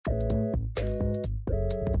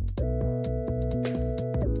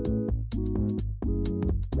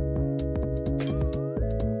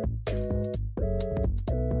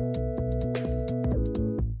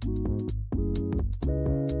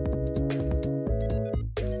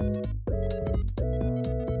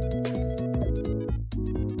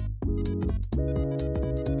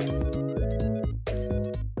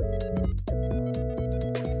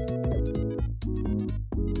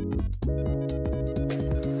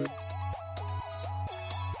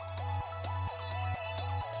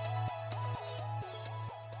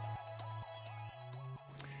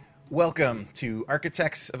Welcome to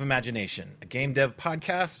Architects of Imagination, a game dev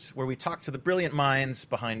podcast where we talk to the brilliant minds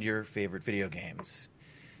behind your favorite video games.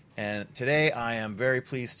 And today I am very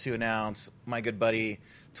pleased to announce my good buddy,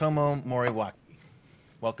 Tomo Moriwaki.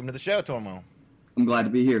 Welcome to the show, Tomo. I'm glad to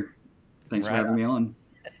be here. Thanks for having me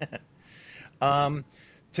on.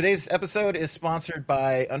 Today's episode is sponsored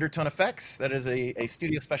by Undertone Effects. That is a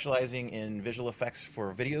studio specializing in visual effects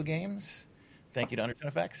for video games. Thank you to Undertone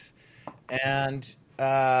Effects. And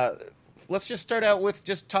let's just start out with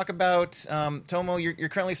just talk about Tomo. You're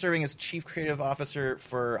currently serving as Chief Creative Officer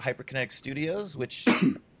for Hyperkinetic Studios, which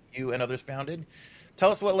you and others founded. Tell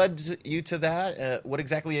us what led you to that, what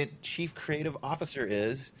exactly a Chief Creative Officer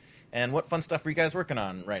is, and what fun stuff are you guys working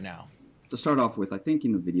on right now? To start off with, I think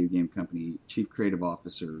in a video game company, Chief Creative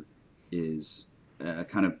Officer is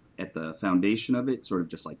kind of at the foundation of it, sort of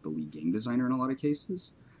just like the lead game designer in a lot of cases.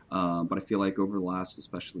 But I feel like over the last,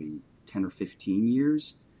 especially 10 or 15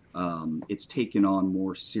 years, it's taken on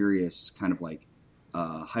more serious kind of like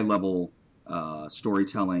high-level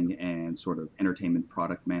storytelling and sort of entertainment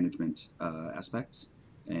product management aspects.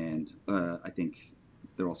 And I think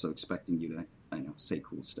they're also expecting you to, say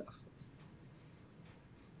cool stuff.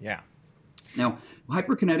 Yeah. Now,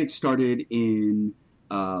 Hyperkinetic started in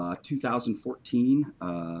 2014.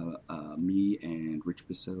 Me and Rich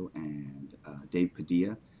Bissot and Dave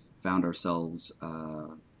Padilla found ourselves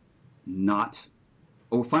found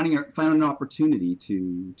an opportunity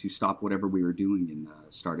to stop whatever we were doing and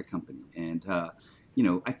start a company. And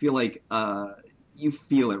I feel like you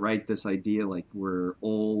feel it, right? This idea like we're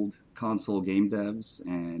old console game devs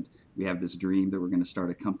and we have this dream that we're going to start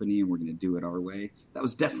a company and we're going to do it our way. That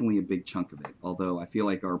was definitely a big chunk of it. Although I feel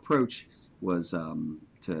like our approach was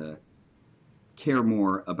to care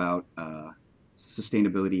more about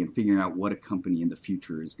sustainability and figuring out what a company in the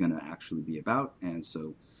future is going to actually be about. And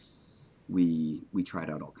so we tried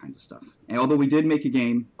out all kinds of stuff. And although we did make a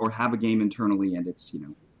game or have a game internally, and it's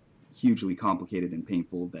hugely complicated and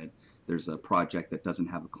painful that there's a project that doesn't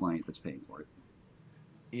have a client that's paying for it.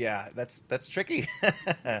 Yeah, that's tricky.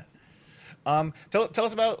 Tell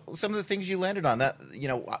us about some of the things you landed on. That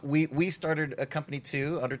we started a company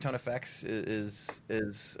too. Undertone Effects is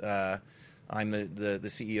I'm the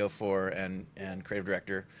CEO for and creative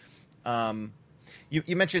director.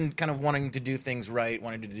 You mentioned kind of wanting to do things right,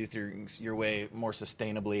 wanting to do things your way more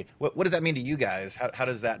sustainably. What does that mean to you guys? How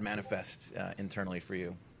does that manifest internally for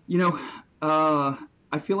you?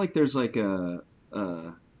 I feel like there's like a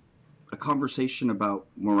conversation about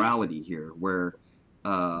morality here where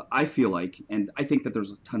I feel like, and I think that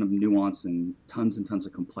there's a ton of nuance and tons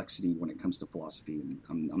of complexity when it comes to philosophy, and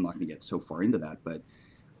I'm not going to get so far into that, but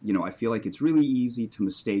I feel like it's really easy to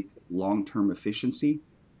mistake long-term efficiency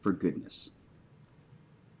for goodness.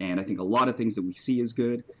 And I think a lot of things that we see as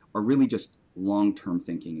good are really just long-term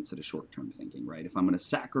thinking instead of short-term thinking, right? If I'm going to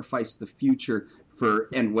sacrifice the future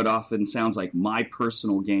and what often sounds like my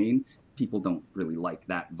personal gain, people don't really like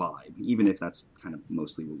that vibe, even if that's kind of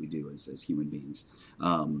mostly what we do as human beings.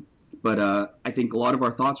 But I think a lot of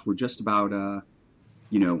our thoughts were just about, our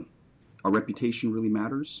reputation really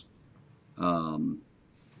matters.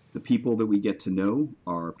 The people that we get to know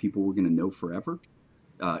are people we're going to know forever,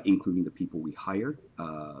 including the people we hire,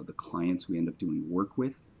 the clients we end up doing work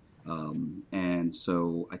with. And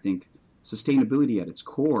so I think sustainability at its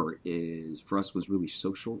core for us was really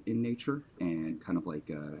social in nature and kind of like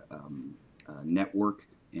a network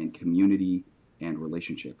and community and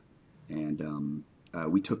relationship. And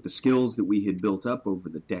we took the skills that we had built up over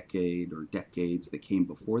the decade or decades that came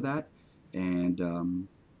before that and,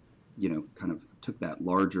 kind of took that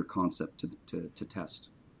larger concept to test.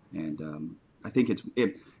 And I think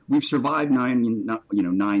we've survived 9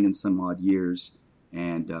 and some odd years.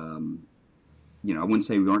 And, I wouldn't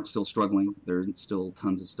say we aren't still struggling. There's still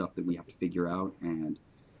tons of stuff that we have to figure out and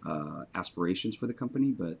aspirations for the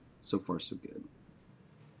company, but so far so good.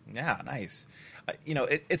 Yeah, nice.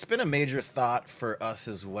 It's been a major thought for us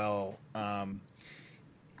as well.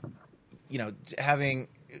 Having,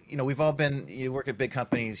 we've all been, you work at big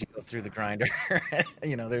companies, you go through the grinder,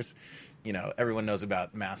 there's, everyone knows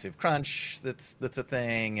about massive crunch. That's a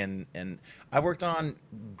thing. And I worked on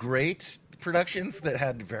great productions that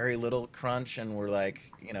had very little crunch and were like,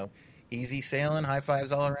 easy sailing, high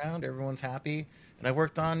fives all around. Everyone's happy. And I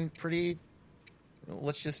worked on pretty,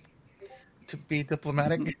 let's just to be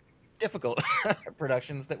diplomatic, difficult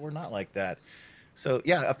productions that were not like that. So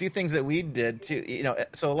yeah, a few things that we did too,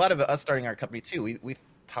 so a lot of us starting our company too, we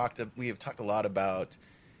have talked a lot about,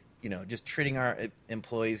 just treating our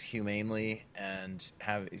employees humanely and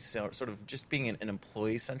sort of just being an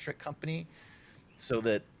employee centric company so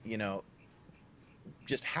that,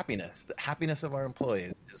 just happiness. The happiness of our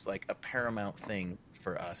employees is like a paramount thing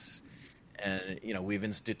for us. And we've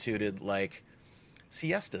instituted like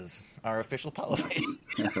siestas, our official policy.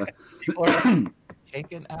 Nice. People are like,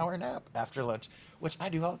 take an hour nap after lunch, which I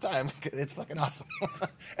do all the time. It's fucking awesome.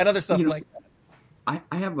 And other stuff you know, like that.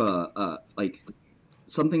 I have like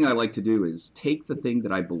something I like to do is take the thing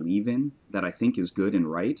that I believe in, that I think is good and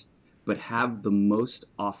right, but have the most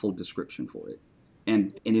awful description for it.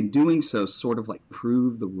 And in doing so, sort of like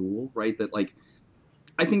prove the rule, right? That like,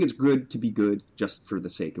 I think it's good to be good just for the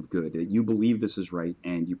sake of good. You believe this is right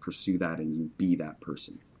and you pursue that and you be that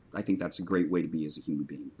person. I think that's a great way to be as a human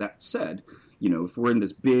being. That said, if we're in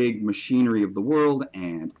this big machinery of the world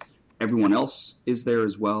and everyone else is there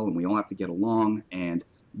as well and we all have to get along, and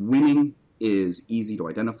winning is easy to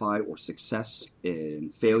identify, or success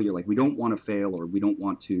and failure, like we don't want to fail or we don't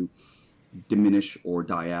want to diminish or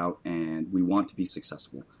die out, and we want to be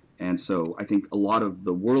successful. And so I think a lot of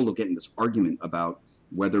the world will get in this argument about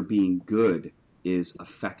whether being good is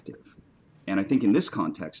effective. And I think in this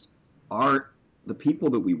context, the people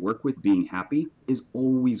that we work with being happy is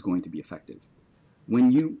always going to be effective.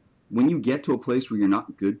 When you get to a place where you're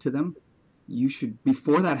not good to them,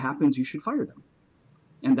 before that happens, you should fire them.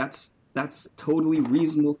 And that's totally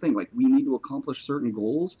reasonable thing. Like, we need to accomplish certain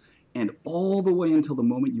goals, and all the way until the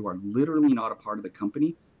moment you are literally not a part of the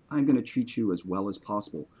company, I'm going to treat you as well as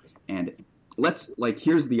possible. And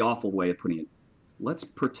here's the awful way of putting it. Let's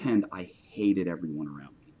pretend I hated everyone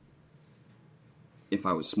around me. If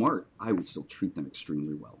I was smart, I would still treat them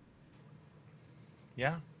extremely well.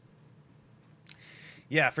 Yeah.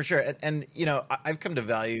 Yeah, for sure. And I've come to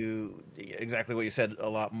value exactly what you said a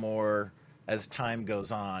lot more as time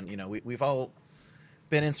goes on. We've all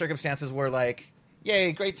been in circumstances where, like,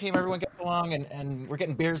 yay, great team, everyone gets along, and we're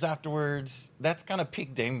getting beers afterwards. That's kind of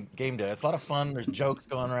peak game day. It's a lot of fun. There's jokes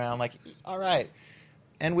going around. Like, all right.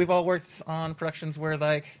 And we've all worked on productions where,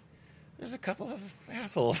 like, there's a couple of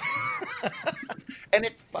assholes. And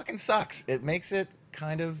it fucking sucks. It makes it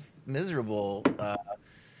kind of miserable.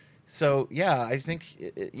 So, yeah, I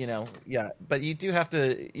think, yeah. But you do have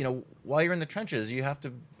to, while you're in the trenches, you have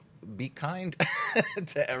to be kind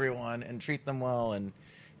to everyone and treat them well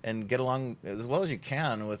and get along as well as you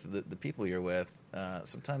can with the people you're with.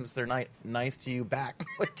 Sometimes they're not nice to you back,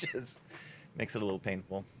 which makes it a little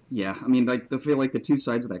painful. Yeah, I mean, like, I feel like the two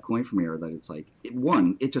sides of that coin for me are that it's like,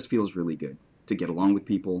 it just feels really good to get along with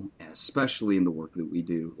people, especially in the work that we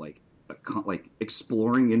do, like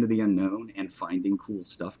exploring into the unknown and finding cool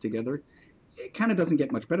stuff together. It kind of doesn't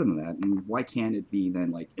get much better than that, and why can't it be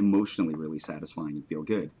then, like, emotionally really satisfying and feel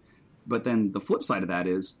good? But then the flip side of that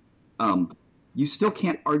is, you still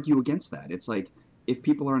can't argue against that. It's like, if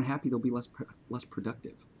people are unhappy, they'll be less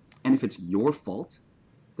productive. And if it's your fault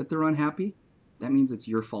that they're unhappy, that means it's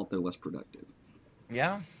your fault they're less productive.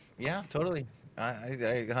 Yeah, totally. I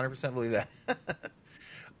 100% believe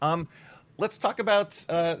that. Let's talk about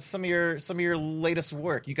some of your latest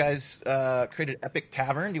work. You guys created Epic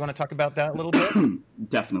Tavern. Do you want to talk about that a little bit?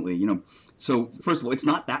 Definitely. So first of all, it's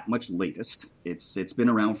not that much latest. It's been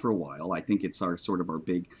around for a while. I think it's our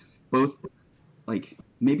big, both, like,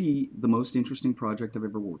 maybe the most interesting project I've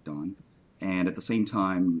ever worked on, and at the same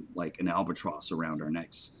time, like, an albatross around our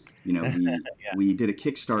necks. Yeah. We did a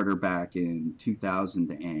Kickstarter back in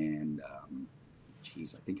 2000 and,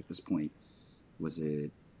 I think at this point, was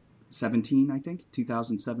it 17, I think,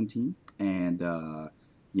 2017, and,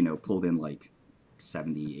 pulled in like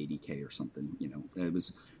 70, 80K or something. It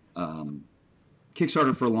was,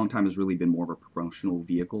 Kickstarter for a long time has really been more of a promotional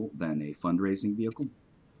vehicle than a fundraising vehicle.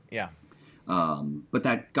 Yeah. But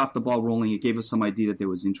that got the ball rolling. It gave us some idea that there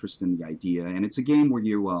was interest in the idea, and it's a game where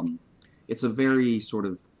it's a very sort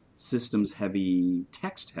of systems-heavy,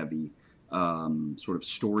 text-heavy, sort of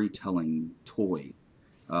storytelling toy,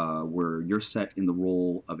 where you're set in the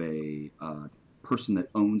role of a person that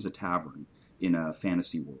owns a tavern in a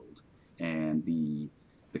fantasy world. And the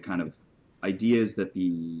kind of idea is that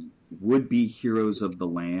the would-be heroes of the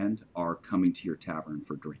land are coming to your tavern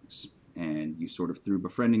for drinks. And you sort of, through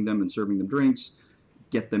befriending them and serving them drinks,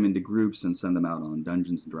 get them into groups and send them out on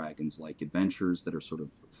Dungeons & Dragons-like adventures that are sort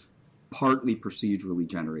of partly procedurally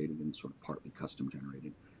generated and sort of partly custom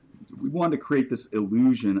generated. We wanted to create this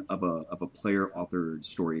illusion of a player-authored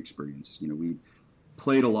story experience. We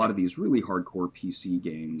played a lot of these really hardcore PC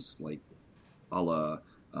games, like a la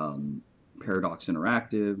Paradox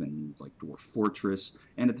Interactive and like Dwarf Fortress,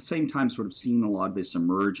 and at the same time sort of seeing a lot of this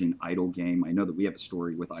emerge in idle game. I know that we have a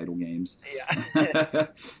story with idle games. Yeah.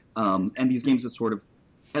 And these games that sort of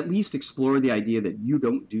at least explore the idea that you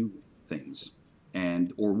don't do things,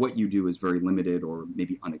 or what you do is very limited or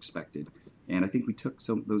maybe unexpected. And I think we took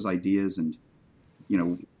some of those ideas and, you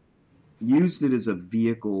know, used it as a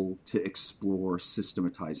vehicle to explore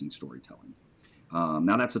systematizing storytelling.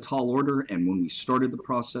 Now that's a tall order, and when we started the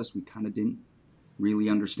process, we kind of didn't really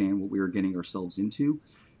understand what we were getting ourselves into.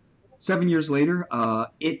 7 years later,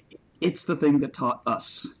 it's the thing that taught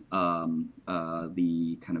us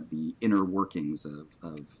the kind of the inner workings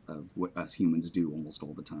of what us humans do almost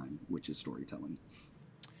all the time, which is storytelling.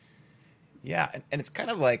 Yeah, and it's kind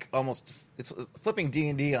of like almost it's flipping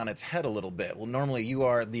D&D on its head a little bit. Well, normally you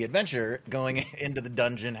are the adventurer going into the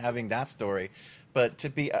dungeon, having that story, but to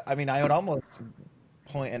be, I mean, I would almost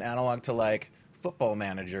point an analog to like Football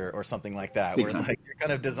Manager or something like that, Big where time. like you're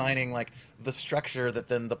kind of designing like the structure that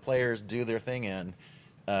then the players do their thing in.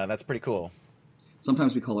 That's pretty cool.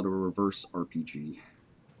 Sometimes we call it a reverse RPG.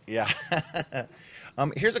 Yeah.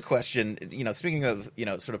 Here's a question. Speaking of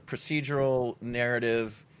sort of procedural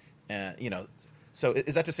narrative, so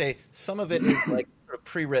is that to say some of it is like sort of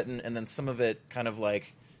pre-written, and then some of it kind of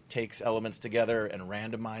like takes elements together and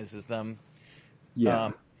randomizes them? Yeah.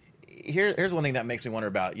 Um, here's one thing that makes me wonder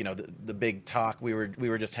about the big talk. We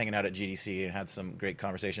were just hanging out at GDC and had some great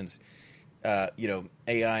conversations.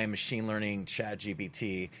 AI, machine learning, Chat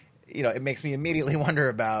GPT. It makes me immediately wonder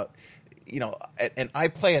about and I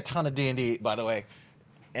play a ton of D&D, by the way,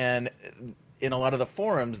 and in a lot of the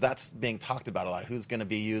forums that's being talked about a lot. Who's going to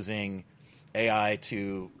be using AI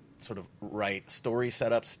to sort of write story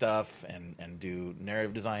setup stuff and do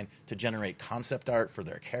narrative design to generate concept art for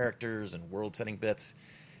their characters and world setting bits.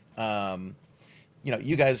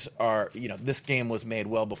 You guys are, this game was made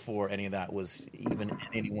well before any of that was even in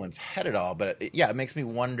anyone's head at all. But it makes me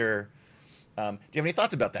wonder. Do you have any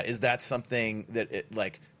thoughts about that? Is that something that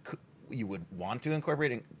you would want to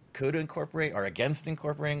incorporate and could incorporate, or against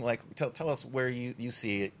incorporating? Like, tell us where you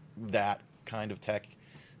see that kind of tech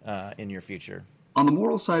in your future. On the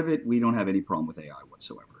moral side of it, we don't have any problem with AI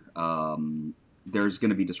whatsoever. There's going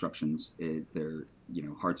to be disruptions.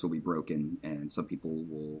 Hearts will be broken, and some people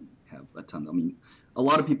will have a ton. I mean, a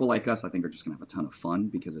lot of people like us, I think, are just going to have a ton of fun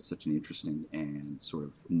because it's such an interesting and sort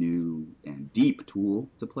of new and deep tool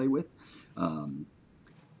to play with.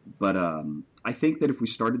 But I think that if we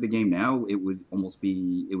started the game now, it would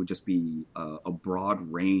just be a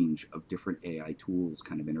broad range of different AI tools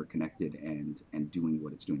kind of interconnected and doing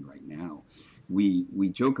what it's doing right now. We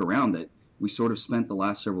joke around that we sort of spent the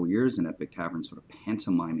last several years in Epic Tavern sort of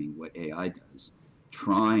pantomiming what AI does,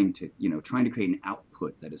 trying to create an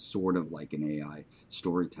output that is sort of like an AI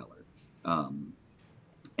storyteller.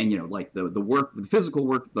 And like the work, the physical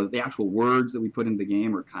work, the actual words that we put into the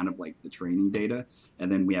game are kind of like the training data,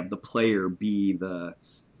 and then we have the player be the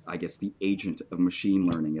agent of machine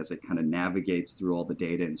learning as it kind of navigates through all the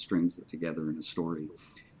data and strings it together in a story.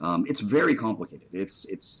 It's very complicated.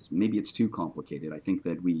 Maybe it's too complicated. I think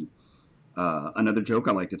that another joke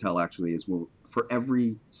I like to tell actually is, well, for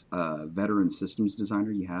every veteran systems designer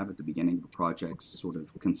you have at the beginning of a project's sort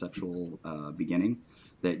of conceptual beginning,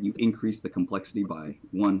 that you increase the complexity by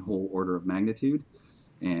one whole order of magnitude.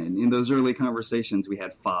 And in those early conversations, we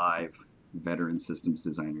had 5 veteran systems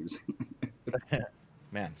designers.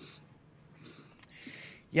 Man.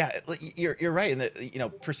 Yeah, you're right. And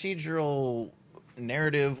procedural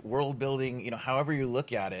narrative, world building, however you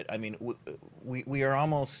look at it, I mean, we are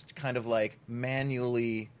almost kind of like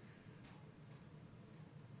manually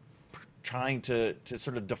trying to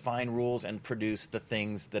sort of define rules and produce the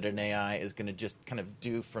things that an AI is going to just kind of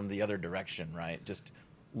do from the other direction, right? Just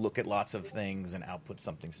look at lots of things and output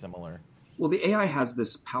something similar. Well, the AI has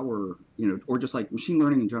this power, or just like machine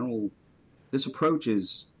learning in general, this approach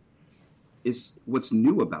is what's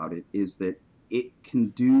new about it is that it can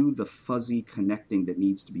do the fuzzy connecting that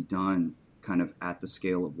needs to be done kind of at the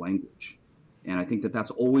scale of language. And I think that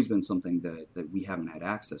that's always been something that we haven't had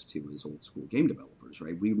access to as old school game developers,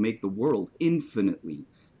 right? We make the world infinitely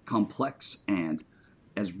complex and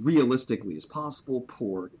as realistically as possible,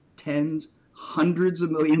 pour tens, hundreds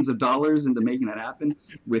of millions of dollars into making that happen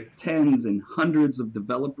with tens and hundreds of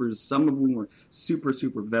developers, some of whom are super,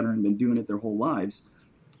 super veteran, been doing it their whole lives.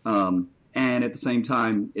 And at the same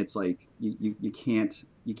time, it's like you can't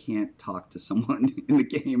talk to someone in the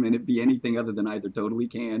game and it be anything other than either totally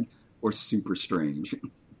canned or super strange.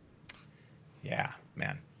 Yeah,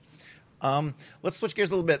 man. Let's switch gears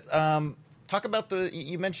a little bit. Talk about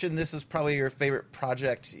you mentioned this is probably your favorite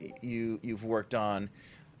project you've worked on.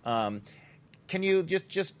 Can you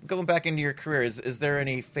just going back into your career, is there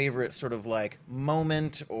any favorite sort of like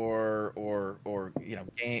moment or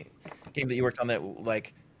game that you worked on that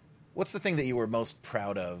like, what's the thing that you were most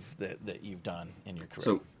proud of that you've done in your career?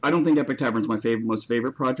 So I don't think Epic Tavern's my most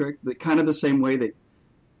favorite project. Kind of the same way that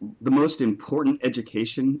the most important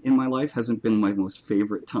education in my life hasn't been my most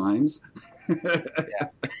favorite times. Yeah,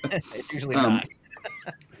 it's usually um,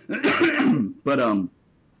 not. but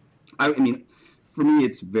I mean, for me,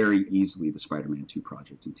 it's very easily the Spider-Man 2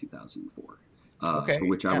 project in 2004, Okay, for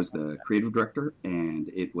which I yeah, was the creative director, and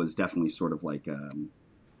it was definitely sort of like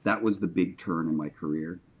that was the big turn in my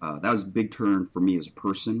career. That was a big turn for me as a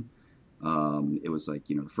person. It was like,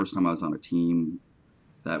 the first time I was on a team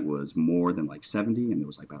that was more than like 70, and there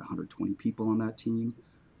was like about 120 people on that team.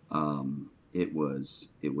 It was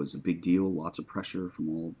a big deal, lots of pressure from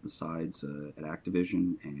all the sides at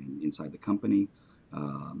Activision and inside the company.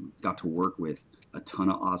 Got to work with a ton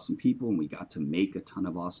of awesome people, and we got to make a ton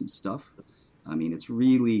of awesome stuff. I mean,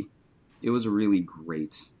 it was a really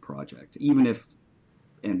great project, even if,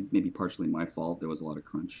 and maybe partially my fault, there was a lot of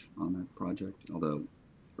crunch on that project. Although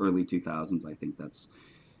early 2000s, I think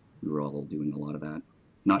we were all doing a lot of that.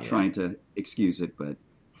 Not yeah, trying to excuse it, but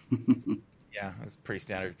yeah. It was pretty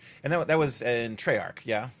standard. And that was in Treyarch.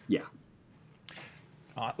 Yeah. yeah.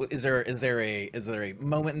 Is there a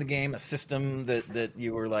moment in the game, a system that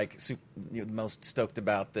you were like most stoked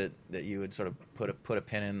about that you would sort of put a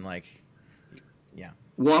pin in, like, yeah.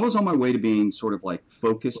 Well, I was on my way to being sort of like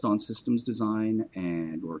focused on systems design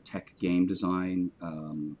and or tech game design,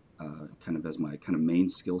 kind of as my kind of main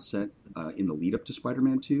skill set in the lead up to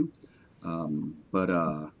Spider-Man 2. But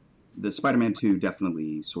the Spider-Man 2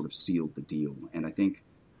 definitely sort of sealed the deal, and I think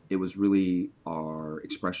it was really our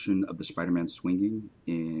expression of the Spider-Man swinging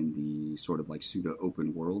in the sort of like pseudo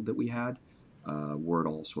open world that we had, where it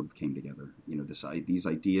all sort of came together. These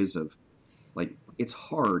ideas of like it's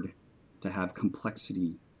hard to have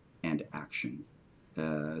complexity and action,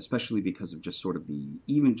 especially because of just sort of the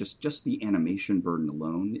even just the animation burden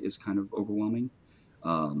alone is kind of overwhelming,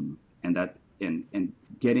 and that and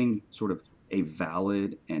getting sort of a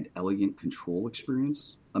valid and elegant control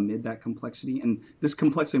experience amid that complexity. And this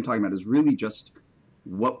complexity I'm talking about is really just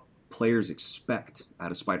what players expect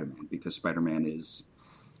out of Spider-Man, because Spider-Man is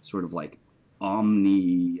sort of like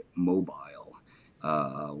omni mobile,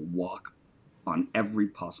 walk on every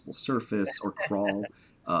possible surface or crawl,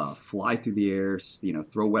 fly through the air,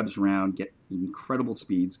 throw webs around, get incredible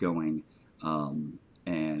speeds going,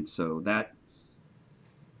 and so that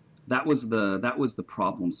was the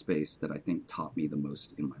problem space that I think taught me the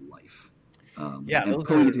most in my life, Yeah, and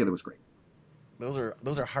pulling it together was great.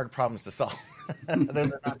 those are hard problems to solve.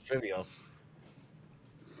 Those are not trivial.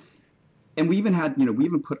 And we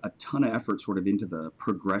even put a ton of effort sort of into the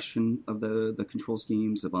progression of the control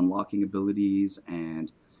schemes of unlocking abilities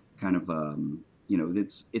and kind of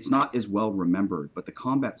it's not as well remembered, but the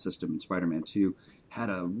combat system in Spider-Man 2 had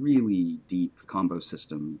a really deep combo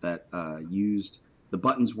system that used the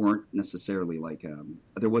buttons weren't necessarily like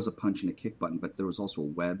there was a punch and a kick button, but there was also a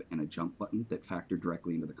web and a jump button that factored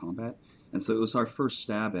directly into the combat. And so it was our first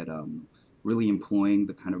stab at really employing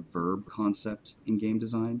the kind of verb concept in game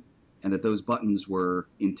design, and that those buttons were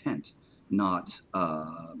intent, not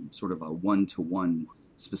sort of a one-to-one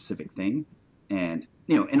specific thing. And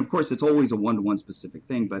of course, it's always a one-to-one specific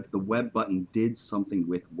thing, but the web button did something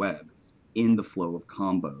with web in the flow of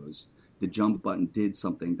combos. The jump button did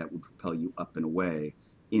something that would propel you up and away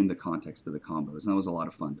in the context of the combos. And that was a lot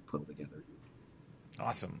of fun to pull together.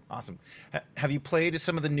 Awesome, awesome. Have you played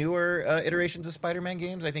some of the newer iterations of Spider-Man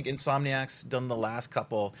games? I think Insomniac's done the last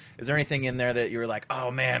couple. Is there anything in there that you were like,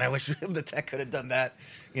 oh man, I wish the tech could have done that,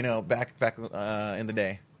 back in the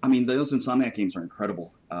day? I mean, those Insomniac games are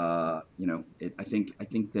incredible. I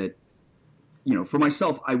think that, for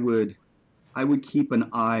myself, I would keep an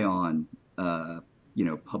eye on,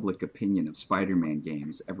 public opinion of Spider-Man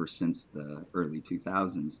games ever since the early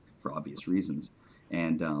 2000s for obvious reasons.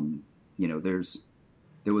 And,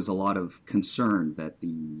 there was a lot of concern that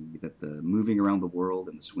the moving around the world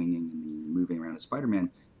and the swinging and the moving around of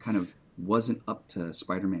Spider-Man kind of wasn't up to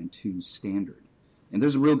Spider-Man 2's standard. And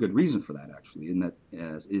there's a real good reason for that, actually, in that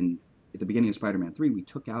at the beginning of Spider-Man 3, we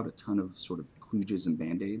took out a ton of sort of kludges and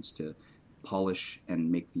band-aids to polish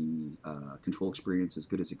and make the control experience as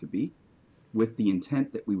good as it could be, with the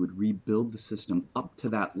intent that we would rebuild the system up to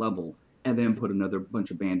that level and then put another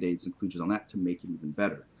bunch of band-aids and kludges on that to make it even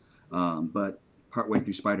better. But partway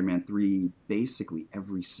through Spider-Man 3, basically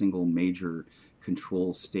every single major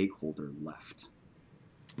control stakeholder left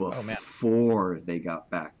before they got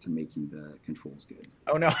back to making the controls good.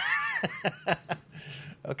 Oh no.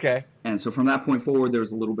 Okay. And so from that point forward, there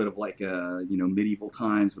was a little bit of like medieval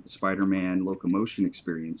times with the Spider-Man locomotion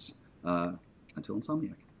experience until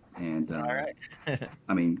Insomniac. And All right.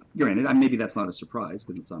 I mean, granted, maybe that's not a surprise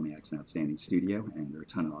because Insomniac's an outstanding studio and there are a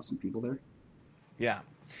ton of awesome people there. Yeah,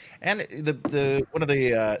 and the one of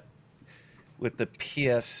the with the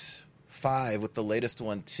 5 with the latest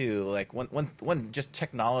one too. Like one just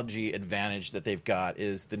technology advantage that they've got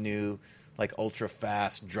is the new like ultra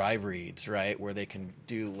fast drive reads, right? Where they can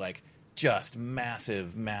do like just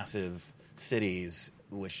massive cities,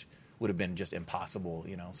 which would have been just impossible,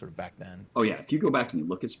 sort of back then. Oh yeah, if you go back and you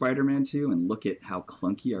look at Spider-Man 2 and look at how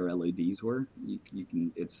clunky our LEDs were, you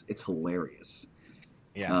can it's hilarious.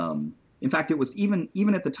 Yeah. In fact, it was even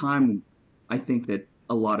at the time, I think that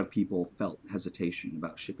a lot of people felt hesitation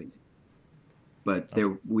about shipping it. But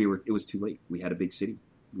it was too late. We had a big city.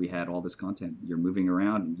 We had all this content. You're moving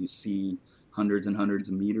around and you see hundreds and hundreds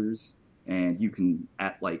of meters, and you can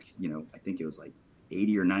at I think it was like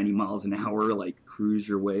 80 or 90 miles an hour, like cruise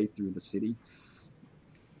your way through the city.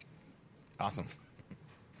 Awesome.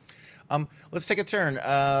 Let's take a turn.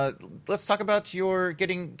 Let's talk about your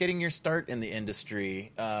getting your start in the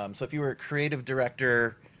industry. So if you were a creative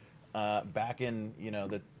director back in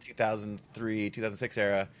the 2003, 2006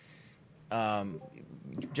 era,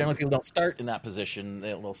 generally people don't start in that position.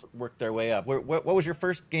 They'll work their way up. What was your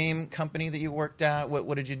first game company that you worked at?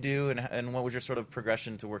 What did you do, and what was your sort of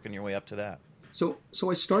progression to working your way up to that? So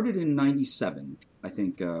I started in '97, I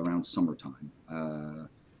think, around summertime. I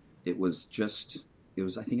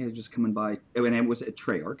think I had just come by, and it was at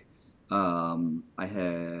Treyarch. I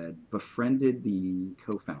had befriended the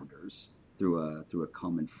co-founders through a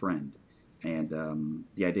common friend, and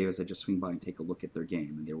the idea was I'd just swing by and take a look at their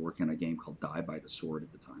game, and they were working on a game called Die by the Sword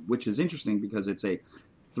at the time, which is interesting because it's a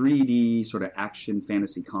 3D sort of action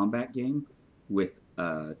fantasy combat game with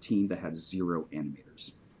a team that had 0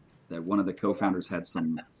 animators. That one of the co-founders had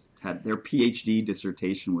their PhD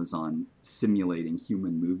dissertation was on simulating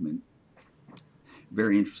human movement.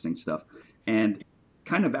 Very interesting stuff. And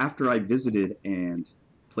kind of after I visited and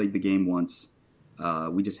played the game once,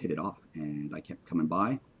 we just hit it off, and I kept coming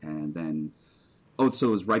by. And then, so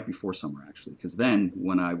it was right before summer actually, because then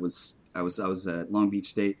when I was at Long Beach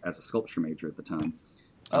State as a sculpture major at the time.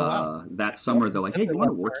 Oh, wow. That summer they're like, "Hey, you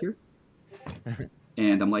want to work here?"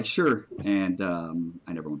 And I'm like, "Sure." And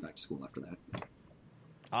I never went back to school after that.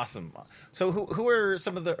 Awesome. So who are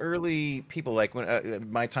some of the early people? Like when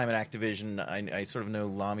my time at Activision, I sort of know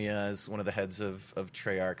Lamia as one of the heads of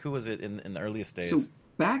Treyarch. Who was it in the earliest days? So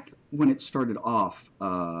back when it started off,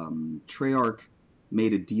 Treyarch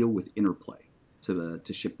made a deal with Interplay to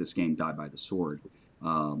ship this game, Die by the Sword,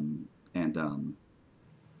 and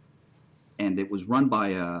it was run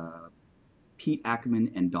by Pete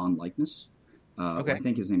Ackerman and Don Likeness. Okay. I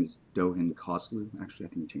think his name is Dohan Koslu. Actually, I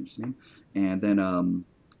think he changed his name. And then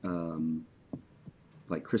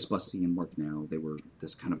like Chris Bussey and Mark Now, they were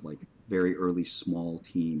this kind of like very early small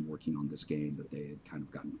team working on this game that they had kind of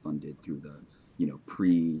gotten funded through the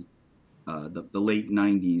the late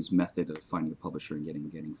 90s method of finding a publisher and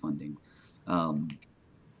getting funding.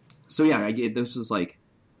 This was like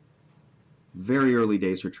very early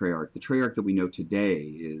days for Treyarch. The Treyarch that we know today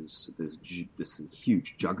is this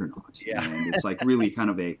huge juggernaut. Yeah. And it's like really kind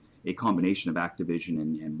of a combination of Activision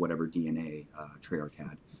and whatever DNA Treyarch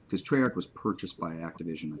had. Because Treyarch was purchased by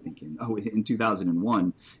Activision, I think, in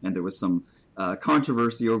 2001, and there was some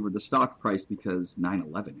controversy over the stock price because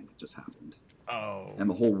 9/11 had just happened. Oh. And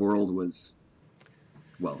the whole world was,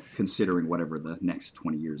 considering whatever the next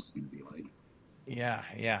 20 years is going to be like. Yeah.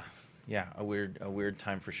 A weird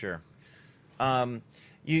time for sure.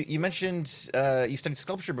 You mentioned you studied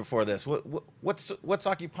sculpture before this. What's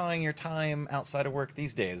occupying your time outside of work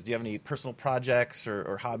these days? Do you have any personal projects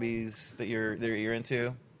or hobbies that you're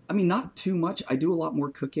into? I mean, not too much. I do a lot more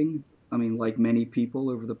cooking. I mean, like many people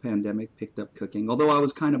over the pandemic, picked up cooking. Although I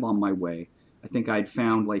was kind of on my way. I think I'd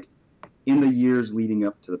found, like, in the years leading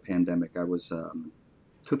up to the pandemic, I was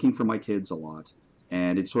cooking for my kids a lot,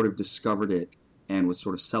 and had sort of discovered it and was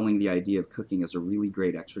sort of selling the idea of cooking as a really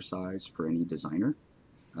great exercise for any designer,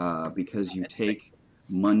 because you take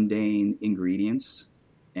mundane ingredients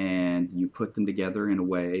and you put them together in a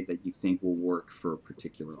way that you think will work for a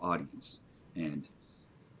particular audience. And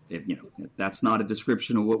if that's not a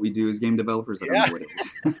description of what we do as game developers, I don't know what it is.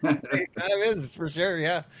 It kind of is, for sure.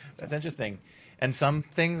 Yeah, that's interesting. And some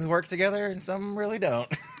things work together and some really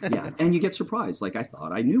don't. Yeah, and you get surprised. Like, I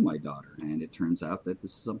thought I knew my daughter, and it turns out that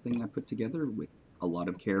this is something I put together with a lot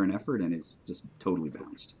of care and effort, and it's just totally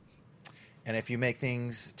bounced. And if you make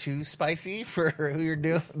things too spicy for who you're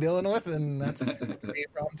dealing with, then that's a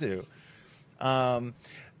problem too.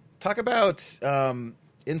 Talk about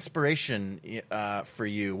inspiration for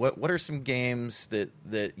you. What are some games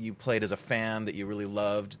that you played as a fan that you really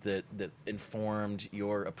loved that informed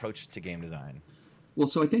your approach to game design? Well,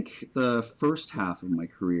 so I think the first half of my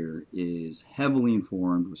career is heavily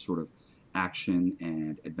informed with sort of action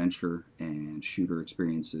and adventure and shooter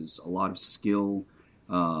experiences, a lot of skill,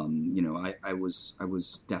 I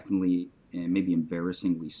was definitely, and maybe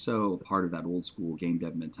embarrassingly so, a part of that old school game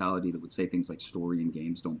dev mentality that would say things like story and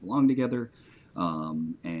games don't belong together.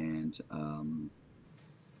 Um, and um,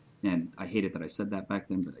 and I hated that I said that back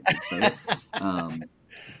then, but I did say it. Um,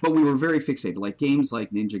 but we were very fixated, like games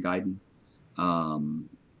like Ninja Gaiden. Um,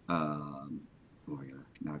 oh,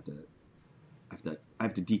 now I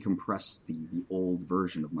have to decompress the old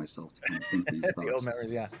version of myself to kind of think these The old thoughts.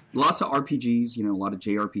 memories, yeah. Lots of RPGs, a lot of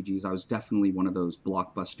JRPGs. I was definitely one of those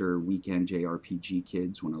blockbuster weekend JRPG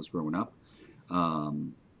kids when I was growing up.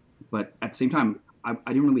 Um, but at the same time, I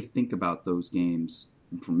didn't really think about those games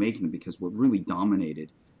from making them, because what really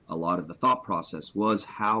dominated a lot of the thought process was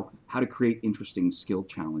how to create interesting skill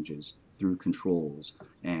challenges through controls,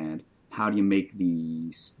 and how do you make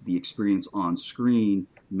the experience on screen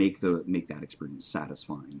make that experience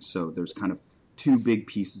satisfying. So there's kind of two big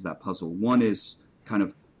pieces of that puzzle. One is kind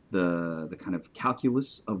of the kind of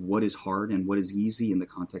calculus of what is hard and what is easy in the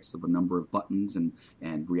context of a number of buttons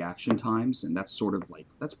and reaction times, and that's sort of like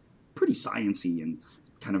that's pretty sciencey and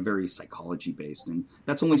kind of very psychology based, and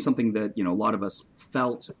that's only something that a lot of us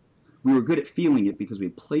felt. We were good at feeling it because we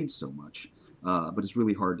had played so much, but it's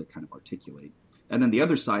really hard to kind of articulate. And then the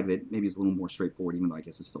other side of it maybe is a little more straightforward, even though I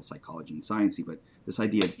guess it's still psychology and sciencey, but this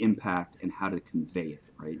idea of impact and how to convey it,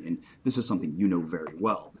 right? And this is something you know very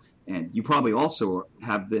well. And you probably also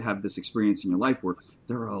have this experience in your life where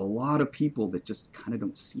there are a lot of people that just kind of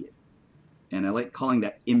don't see it. And I like calling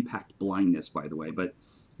that impact blindness, by the way. But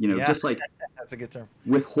Yeah, just like that's a good term.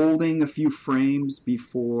 withholding a few frames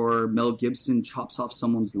before Mel Gibson chops off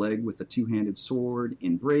someone's leg with a two-handed sword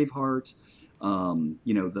in Braveheart,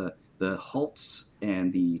 the halts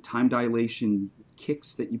and the time dilation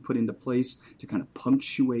kicks that you put into place to kind of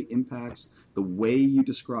punctuate impacts, the way you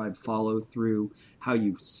describe follow through, how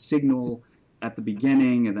you signal at the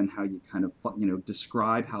beginning, and then how you kind of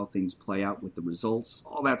describe how things play out with the results.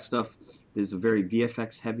 All that stuff is a very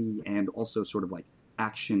VFX heavy and also sort of like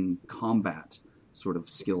action combat sort of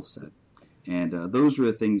skill set. And those were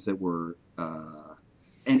the things that were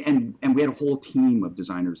and we had a whole team of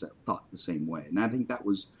designers that thought the same way. And I think that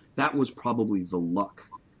was probably the luck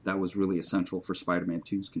that was really essential for Spider-Man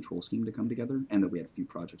 2's control scheme to come together, and that we had a few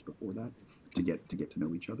projects before that to get to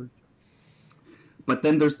know each other. But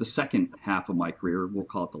then there's the second half of my career, we'll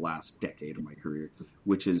call it the last decade of my career,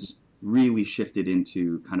 which is really shifted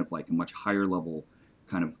into kind of like a much higher level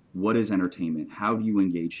kind of what is entertainment? How do you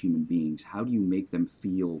engage human beings? How do you make them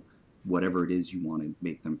feel whatever it is you want to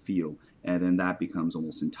make them feel? And then that becomes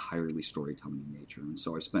almost entirely storytelling in nature. And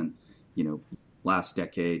so I spent, last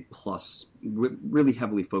decade plus really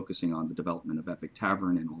heavily focusing on the development of Epic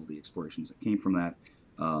Tavern and all the explorations that came from that,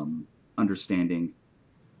 understanding,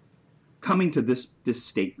 coming to this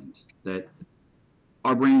statement that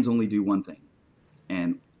our brains only do one thing,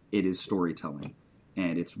 and it is storytelling.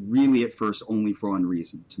 And it's really at first only for one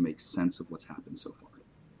reason, to make sense of what's happened so far.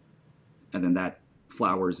 And then that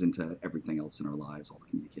flowers into everything else in our lives, all the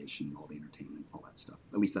communication, all the entertainment, all that stuff.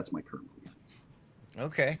 At least that's my current belief.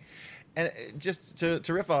 Okay. And just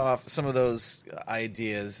to riff off some of those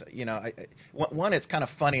ideas, one, it's kind of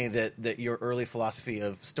funny that your early philosophy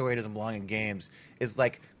of story doesn't belong in games is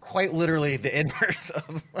like quite literally the inverse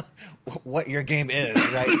of what your game is,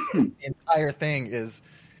 right? The entire thing is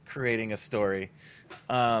creating a story.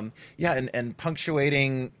 And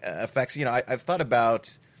punctuating effects. I've thought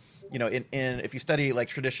about, in if you study like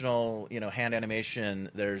traditional, hand animation,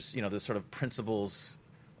 there's, this sort of principles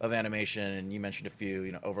of animation, and you mentioned a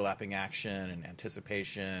few, overlapping action and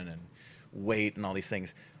anticipation and weight and all these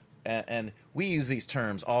things. And we use these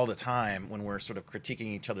terms all the time when we're sort of critiquing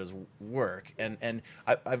each other's work. And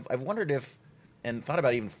I've wondered if, and thought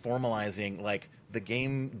about even formalizing like the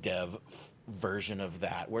game dev version of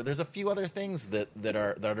that, where there's a few other things that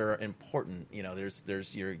are important.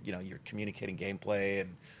 There's your you're communicating gameplay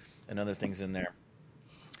and other things in there.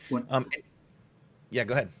 What? Yeah,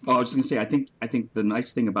 go ahead. Oh, I was just going to say, I think the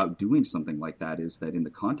nice thing about doing something like that is that in the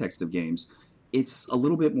context of games, it's a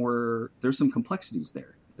little bit more. There's some complexities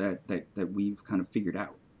there that we've kind of figured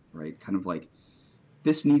out, right? Kind of like,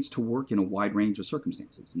 this needs to work in a wide range of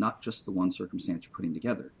circumstances, not just the one circumstance you're putting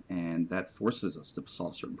together, and that forces us to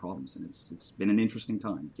solve certain problems. And it's been an interesting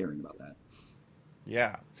time caring about that.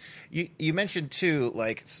 Yeah, you mentioned too,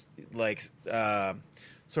 like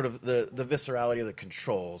sort of the viscerality of the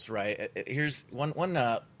controls, right? Here's one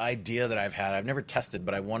idea that I've had. I've never tested,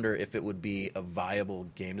 but I wonder if it would be a viable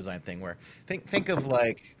game design thing. Where think of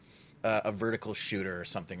like a vertical shooter or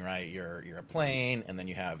something, right? You're a plane, and then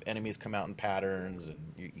you have enemies come out in patterns, and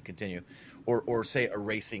you continue, or say a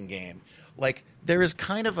racing game. Like there is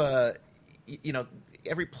kind of a,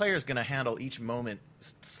 every player is going to handle each moment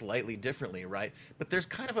slightly differently, right? But there's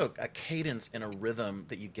kind of a cadence and a rhythm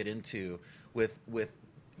that you get into with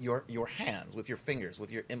your hands, with your fingers,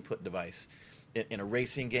 with your input device. In a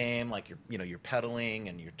racing game, like you're pedaling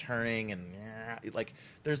and you're turning, and like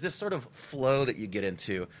there's this sort of flow that you get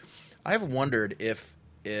into. I've wondered if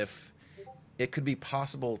it could be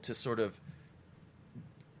possible to sort of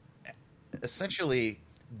essentially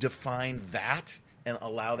define that and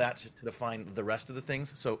allow that to define the rest of the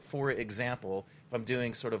things. So, for example, if I'm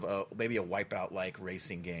doing sort of maybe a Wipeout like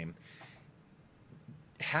racing game,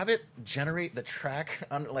 have it generate the track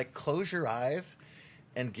on, like, close your eyes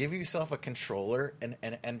and give yourself a controller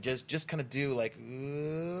and just kind of do like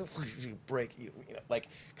break, like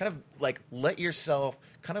kind of like let yourself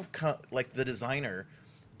kind of like the designer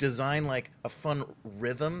design like a fun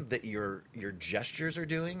rhythm that your gestures are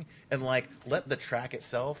doing, and like let the track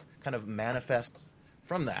itself kind of manifest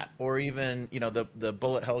from that. Or even the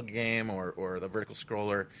bullet hell game or the vertical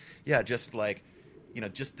scroller, yeah, just like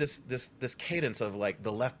just this cadence of like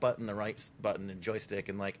the left button, the right button, and joystick,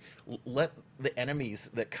 and like let the enemies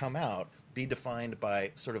that come out be defined by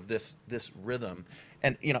sort of this rhythm.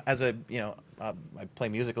 And as I play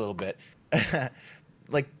music a little bit,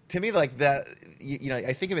 like to me, like that,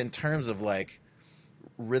 I think of it in terms of like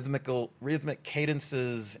rhythmic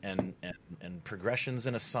cadences and progressions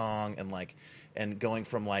in a song, and going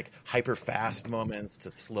from like hyper fast moments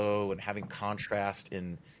to slow, and having contrast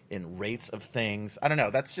in rates of things. I don't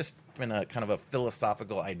know. That's just been a kind of a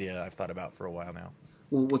philosophical idea I've thought about for a while now.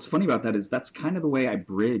 Well, what's funny about that is that's kind of the way I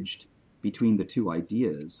bridged between the two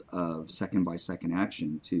ideas of second by second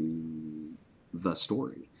action to the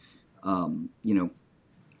story. You know,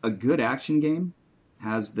 a good action game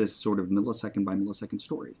has this sort of millisecond by millisecond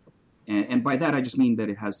story. And by that, I just mean that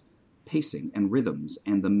it has pacing and rhythms,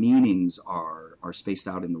 and the meanings are spaced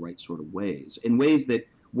out in the right sort of ways, in ways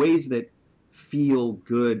that feel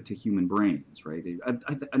good to human brains, right?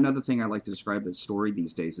 Another thing I like to describe as story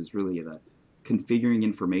these days is really the configuring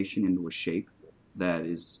information into a shape that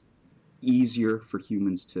is easier for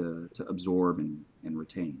humans to absorb and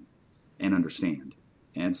retain and understand.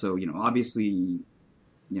 And so, obviously,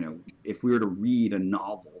 if we were to read a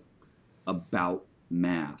novel about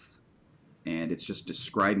math and it's just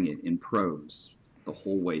describing it in prose the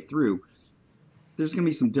whole way through, there's going to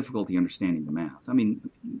be some difficulty understanding the math. I mean,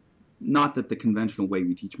 not that the conventional way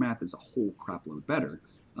we teach math is a whole crapload better,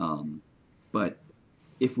 but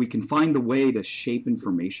if we can find the way to shape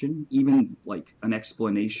information, even like an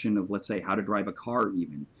explanation of, let's say, how to drive a car,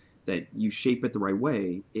 even, that you shape it the right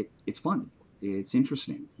way, it's fun. It's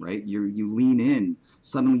interesting, right? You lean in.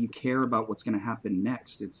 Suddenly you care about what's going to happen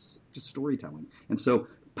next. It's just storytelling. And so,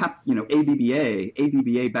 ABBA,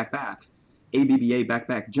 back, ABBA,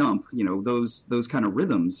 back, jump, those kind of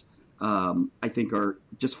rhythms, I think are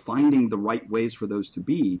just finding the right ways for those to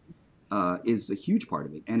be is a huge part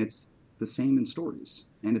of it. And it's the same in stories.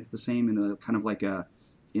 And it's the same in a kind of like a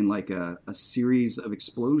series of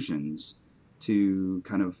explosions to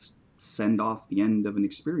kind of send off the end of an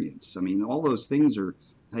experience. I mean, all those things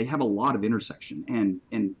they have a lot of intersection.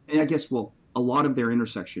 And I guess, well, a lot of their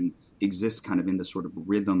intersection exists kind of in the sort of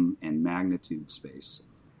rhythm and magnitude space.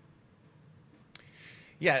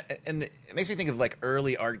 Yeah, and it makes me think of like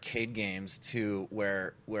early arcade games too,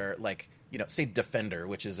 where like say Defender,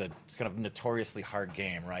 which is a kind of notoriously hard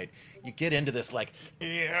game, right? You get into this like,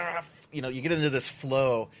 you get into this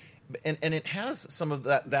flow, and it has some of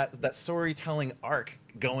that storytelling arc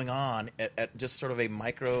going on at just sort of a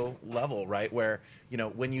micro level, right? Where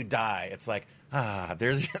when you die, it's like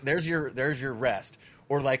there's your rest,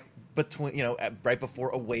 or like between right before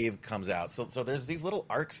a wave comes out. So there's these little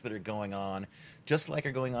arcs that are going on, just like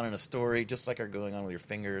are going on in a story, just like are going on with your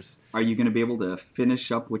fingers. Are you going to be able to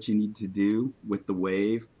finish up what you need to do with the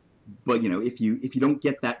wave? But if you don't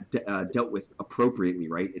get that dealt with appropriately,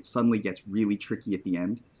 right, it suddenly gets really tricky at the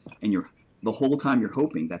end, and the whole time you're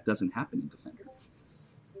hoping that doesn't happen in Defender.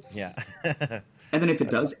 Yeah. And then if it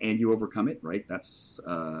does, and you overcome it, right? There's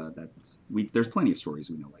plenty of stories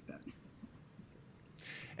we know like that.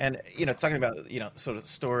 And talking about sort of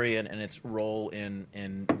story and its role in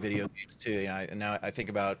video games too. And now I think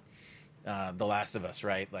about The Last of Us,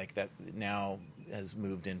 right? Like that now has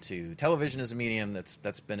moved into television as a medium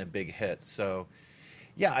that's been a big hit. So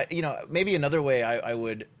yeah, maybe another way I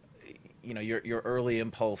would, your early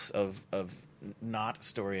impulse of not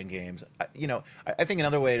story in games. I think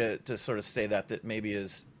another way to sort of say that maybe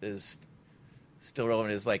is still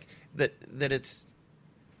relevant is like that it's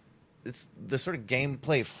the sort of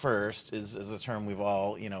gameplay first is a term we've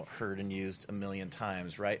all heard and used a million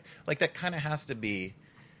times, right? Like that kind of has to be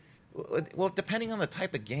Well, depending on the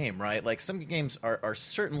type of game, right? Like some games are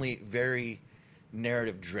certainly very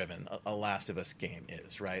narrative driven. A Last of Us game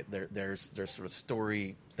is, right? There's sort of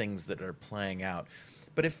story things that are playing out.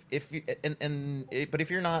 But if you but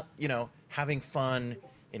if you're not, having fun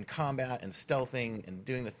in combat and stealthing and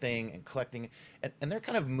doing the thing and collecting, and they're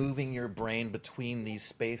kind of moving your brain between these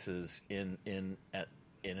spaces in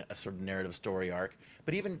a sort of narrative story arc,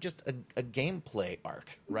 but even just a gameplay arc,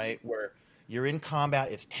 right? Where you're in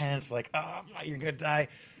combat, it's tense, like, oh, you're gonna die.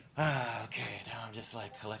 Ah, okay, now I'm just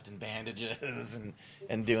like collecting bandages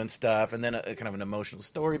and doing stuff, and then a kind of an emotional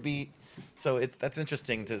story beat. So that's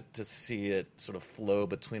interesting to see it sort of flow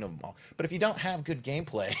between them all. But if you don't have good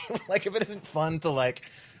gameplay, like if it isn't fun to like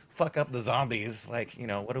fuck up the zombies, like,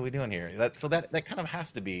 what are we doing here? That kind of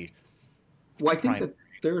has to be Well, I think prime. that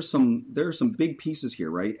there are some big pieces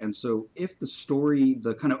here, right? And so if the story,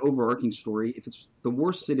 the kind of overarching story, if it's the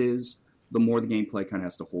worse it is, the more the gameplay kind of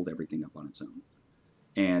has to hold everything up on its own,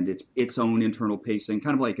 and its own internal pacing,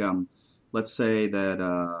 kind of like let's say that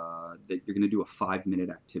you're going to do a 5 minute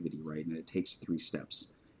activity, right? And it takes 3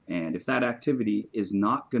 steps, and if that activity is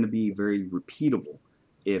not going to be very repeatable,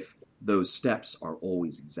 if those steps are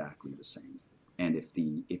always exactly the same, and if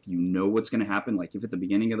you know what's going to happen, like if at the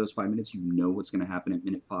beginning of those 5 minutes you know what's going to happen at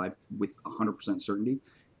minute 5 with 100% certainty,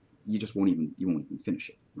 you won't even finish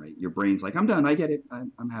it, right? Your brain's like, I'm done, I get it,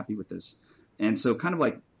 I'm happy with this. And so kind of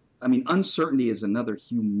like, I mean, uncertainty is another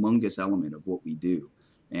humongous element of what we do,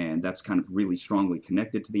 and that's kind of really strongly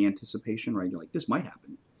connected to the anticipation, right? You're like, this might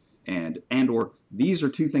happen, and or these are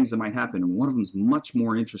two things that might happen, and one of them is much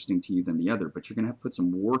more interesting to you than the other, but you're going to have to put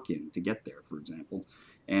some work in to get there, for example.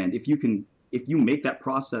 And if you make that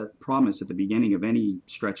promise at the beginning of any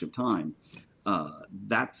stretch of time,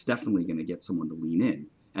 that's definitely going to get someone to lean in.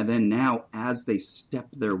 And then now, as they step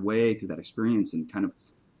their way through that experience and kind of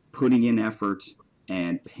putting in effort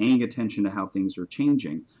and paying attention to how things are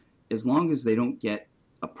changing, as long as they don't get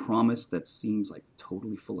a promise that seems like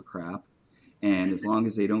totally full of crap, and as long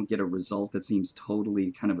as they don't get a result that seems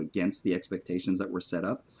totally kind of against the expectations that were set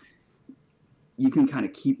up, you can kind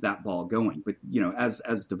of keep that ball going. But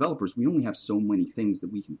as developers, we only have so many things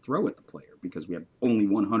that we can throw at the player because we have only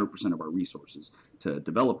 100% of our resources to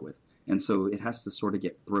develop with, and so it has to sort of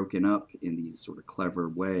get broken up in these sort of clever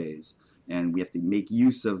ways, and we have to make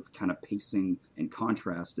use of kind of pacing and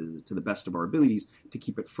contrast to the best of our abilities to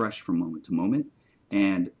keep it fresh from moment to moment.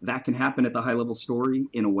 And that can happen at the high level story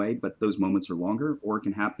in a way, but those moments are longer. Or it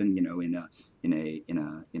can happen, in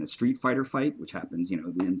a Street Fighter fight, which happens,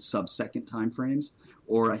 in sub-second time frames.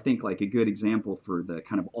 Or I think like a good example for the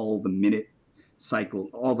kind of all the minute cycle,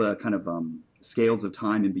 all the kind of scales of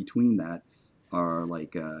time in between that are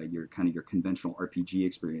like your conventional RPG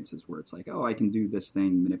experiences where it's like, oh, I can do this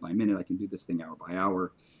thing minute by minute, I can do this thing hour by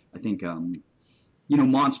hour. I think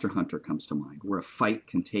Monster Hunter comes to mind, where a fight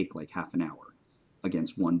can take like half an hour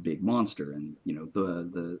against one big monster, and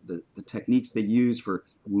the techniques they use for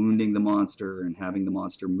wounding the monster and having the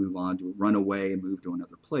monster move on to run away and move to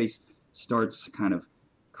another place starts kind of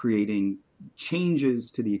creating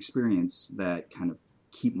changes to the experience that kind of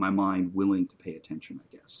keep my mind willing to pay attention,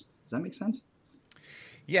 I guess. Does that make sense?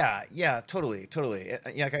 Yeah, totally.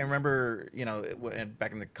 Yeah, like I remember,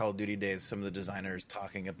 back in the Call of Duty days, some of the designers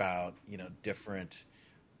talking about, different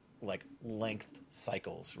like length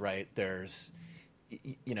cycles, right? There's,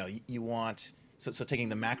 you want, so taking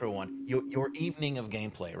the macro one, your evening of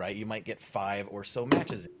gameplay, right? You might get 5 or so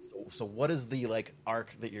matches. So what is the like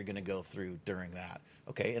arc that you're going to go through during that?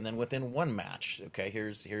 Okay, and then within one match, okay,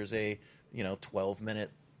 here's a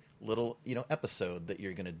 12-minute little episode that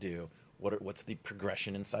you're going to do. What's the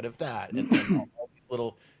progression inside of that, and all these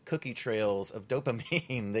little cookie trails of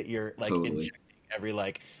dopamine that you're like Totally. injecting every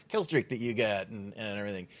like kill streak that you get and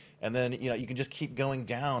everything, and then you can just keep going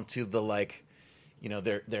down to the like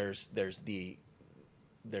there's the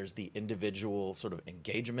individual sort of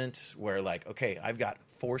engagement where like, okay, I've got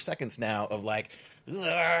 4 seconds now of like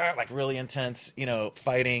really intense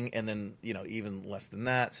fighting, and then even less than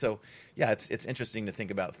that. So yeah, it's interesting to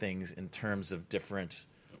think about things in terms of different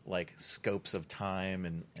like scopes of time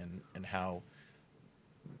and how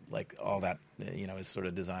like all that is sort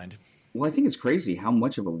of designed. Well, I think it's crazy how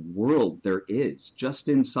much of a world there is just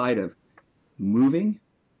inside of moving,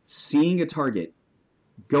 seeing a target,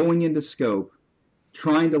 going into scope,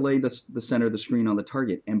 trying to lay the center of the screen on the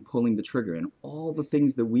target, and pulling the trigger, and all the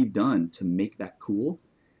things that we've done to make that cool.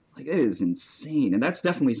 Like, that is insane. And that's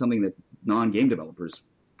definitely something that non-game developers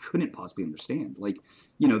couldn't possibly understand. Like,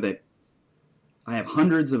 that I have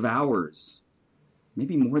hundreds of hours,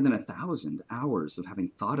 maybe more than 1,000 hours of having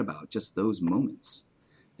thought about just those moments.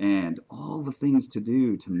 and all the things to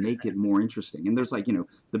do to make it more interesting. And there's like,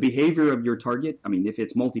 the behavior of your target. I mean, if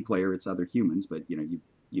it's multiplayer, it's other humans, but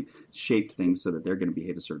you've shaped things so that they're going to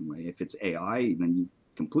behave a certain way. If it's AI, then you've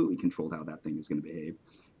completely controlled how that thing is going to behave.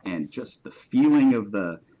 And just the feeling of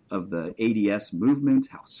the ADS movement,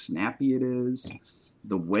 how snappy it is,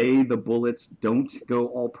 the way the bullets don't go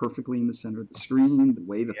all perfectly in the center of the screen, the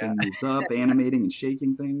way the thing moves up, animating and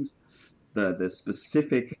shaking things, the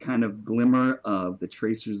specific kind of glimmer of the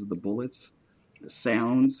tracers of the bullets, the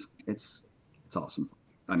sounds. It's awesome.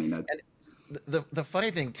 I mean, and the funny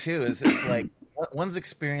thing too is it's like one's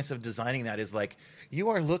experience of designing that is like you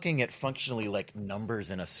are looking at functionally like numbers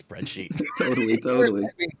in a spreadsheet. Totally.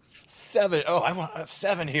 7. Oh, I want a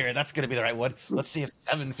 7 here. That's going to be the right one. Let's see if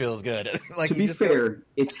 7 feels good. Like, to be fair,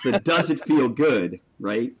 it's the does it feel good,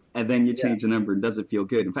 right? And then you change the number and does it feel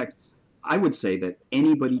good. In fact, I would say that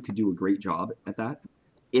anybody could do a great job at that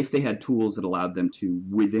if they had tools that allowed them to,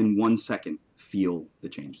 within 1 second, feel the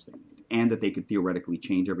changes they made, and that they could theoretically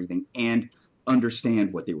change everything and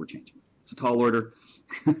understand what they were changing. It's a tall order.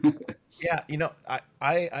 Yeah,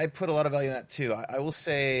 I put a lot of value in that too. I will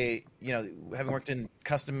say, having worked in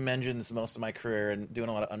custom engines most of my career and doing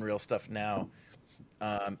a lot of Unreal stuff now,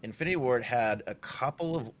 Infinity Ward had a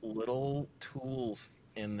couple of little tools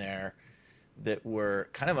in there that were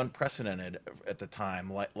kind of unprecedented at the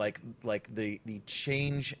time. Like the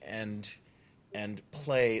change and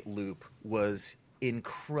play loop was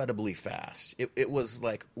incredibly fast. It was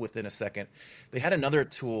like within a second. They had another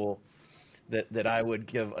tool that I would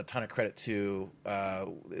give a ton of credit to.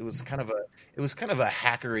 It was kind of a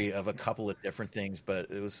hackery of a couple of different things,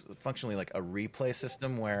 but it was functionally like a replay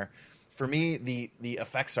system where, for me, the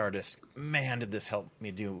effects artist, man, did this help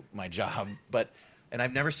me do my job. And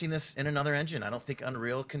I've never seen this in another engine. I don't think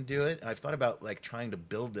Unreal can do it. And I've thought about like trying to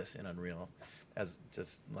build this in Unreal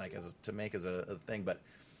to make as a thing, but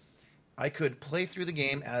I could play through the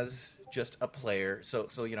game as just a player. So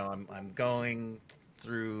I'm going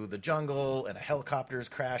through the jungle and a helicopter is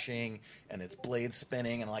crashing and its blades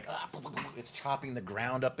spinning and it's chopping the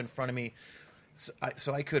ground up in front of me.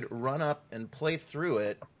 So I could run up and play through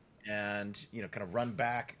it and kind of run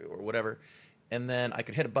back or whatever, and then I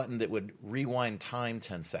could hit a button that would rewind time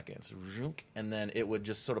 10 seconds, and then it would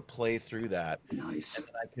just sort of play through that. Nice. And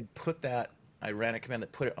then I could put that. I ran a command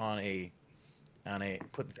that put it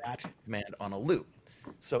put that command on a loop,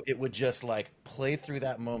 so it would just like play through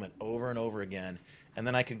that moment over and over again. And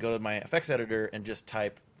then I could go to my effects editor and just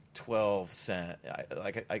type 12 cent.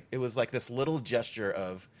 It was like this little gesture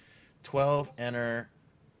of 12, enter,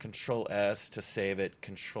 Control S to save it,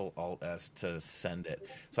 Control Alt S to send it.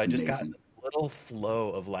 So I just got a little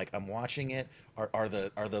flow of like I'm watching it. Are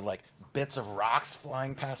the like bits of rocks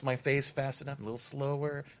flying past my face fast enough? A little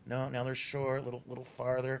slower? No, now they're short. Little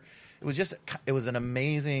farther. It was an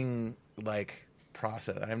amazing like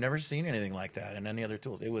process. I've never seen anything like that in any other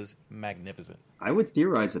tools. It was magnificent. I would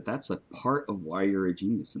theorize that that's a part of why you're a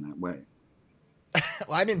genius in that way.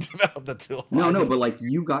 Well, I didn't develop the tool. No, but like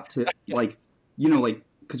you got to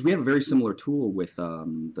because we have a very similar tool with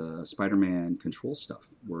the Spider-Man control stuff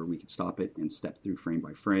where we could stop it and step through frame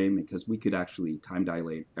by frame because we could actually time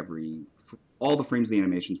dilate all the frames of the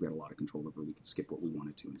animations. We had a lot of control over. We could skip what we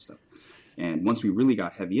wanted to and stuff. And once we really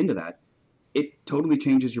got heavy into that, it totally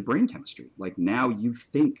changes your brain chemistry. Like now you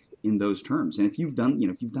think in those terms. And if you've done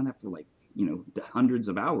that for hundreds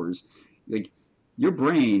of hours, like your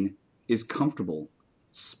brain is comfortable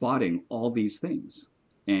spotting all these things.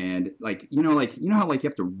 And you know how like you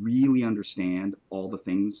have to really understand all the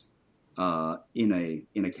things in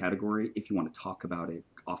a category if you want to talk about it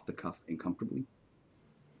off the cuff and comfortably.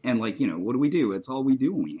 And what do? It's all we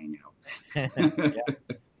do when we hang out.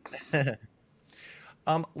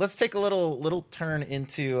 Let's take a little turn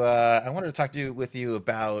into. I wanted to talk with you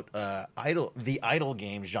about the idle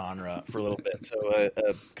game genre for a little bit. So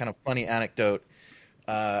a kind of funny anecdote.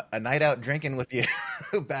 A night out drinking with you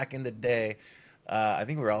back in the day. I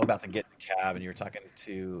think we were all about to get in the cab, and you were talking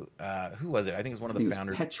to who was it? I think it was one of the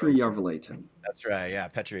founders. Petri Yarvalato. That's right, yeah,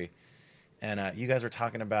 Petri. And you guys were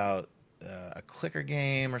talking about a clicker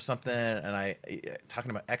game or something, and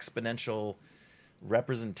talking about exponential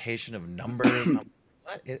representation of numbers. What?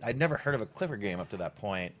 I'd never heard of a clicker game up to that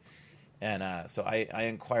point, and so I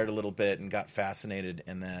inquired a little bit and got fascinated,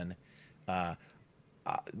 and then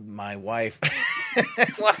my wife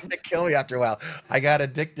wanted to kill me after a while. I got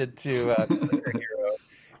addicted to Clicker Hero,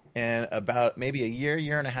 and about maybe a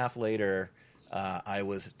year and a half later, I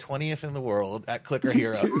was 20th in the world at Clicker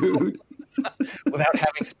Hero without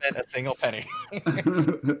having spent a single penny.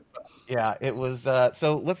 Yeah, it was.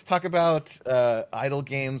 So let's talk about idle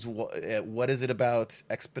games. What is it about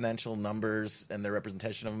exponential numbers and their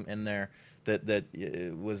representation of them in there that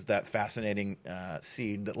was that fascinating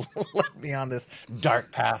seed that led me on this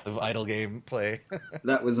dark path of idle game play?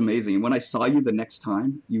 That was amazing. And when I saw you the next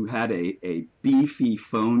time, you had a beefy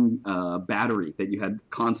phone battery that you had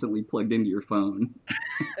constantly plugged into your phone.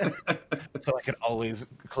 So I could always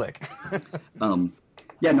click. Um,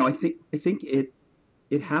 yeah, no, I think it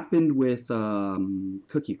happened with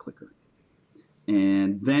Cookie Clicker,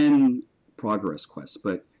 and then Progress Quest.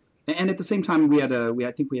 But and at the same time,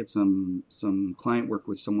 I think we had some client work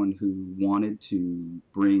with someone who wanted to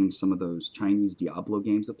bring some of those Chinese Diablo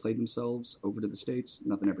games that played themselves over to the States.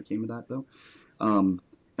 Nothing ever came of that though.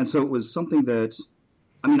 And so it was something that,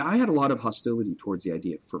 I mean, I had a lot of hostility towards the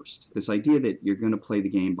idea at first. This idea that you're going to play the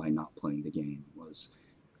game by not playing the game was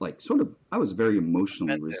like sort of, I was very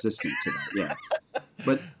emotionally resistant to that. Yeah.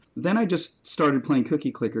 But then I just started playing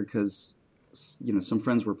Cookie Clicker because, some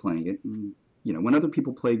friends were playing it. And, when other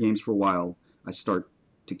people play games for a while, I start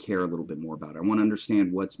to care a little bit more about it. I want to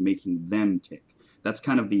understand what's making them tick. That's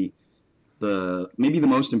kind of the maybe the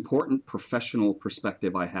most important professional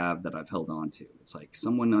perspective I have that I've held on to. It's like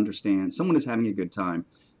someone is having a good time.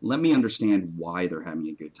 Let me understand why they're having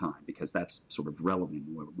a good time, because that's sort of relevant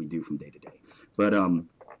in what we do from day to day. But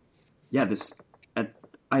yeah,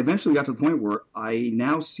 I eventually got to the point where I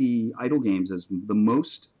now see idle games as the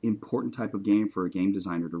most important type of game for a game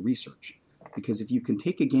designer to research. Because if you can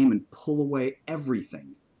take a game and pull away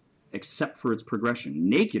everything except for its progression,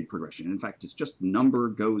 naked progression, in fact, it's just number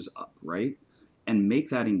goes up, right? And make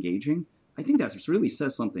that engaging, I think that really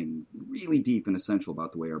says something really deep and essential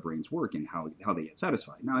about the way our brains work and how they get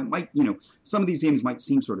satisfied. Now, it might, some of these games might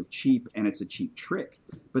seem sort of cheap and it's a cheap trick,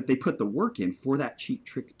 but they put the work in for that cheap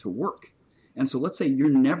trick to work. And so let's say you're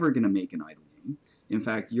never going to make an idle game. In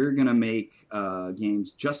fact, you're going to make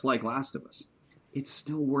games just like Last of Us. It's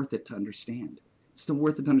still worth it to understand. It's still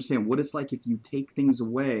worth it to understand what it's like if you take things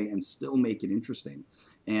away and still make it interesting,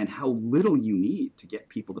 and how little you need to get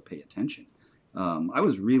people to pay attention. I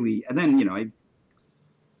was really, and then,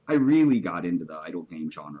 I really got into the idle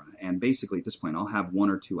game genre. And basically at this point, I'll have one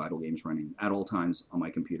or two idle games running at all times on my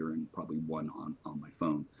computer and probably one on my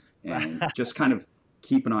phone, and just kind of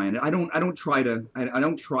keep an eye on it. I don't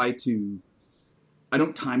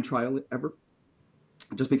time trial it ever,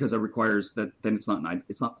 just because it requires that. Then it's not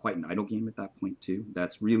quite an idle game at that point too.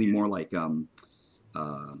 That's really more like it's kind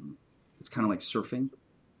of like surfing.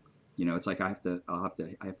 It's like I have to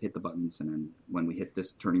hit the buttons, and then when we hit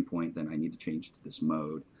this turning point, then I need to change to this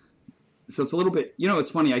mode. So it's a little bit, it's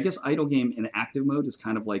funny. I guess idle game in active mode is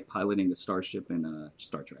kind of like piloting a starship in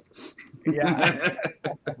Star Trek. Yeah.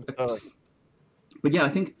 Totally. But yeah, I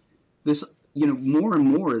think this, more and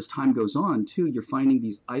more as time goes on too, you're finding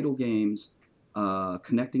these idle games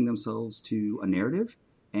connecting themselves to a narrative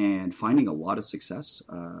and finding a lot of success.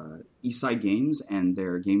 East Side Games and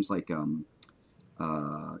their games like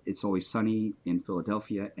It's Always Sunny in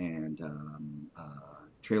Philadelphia and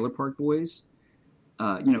Trailer Park Boys.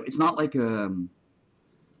 It's not like a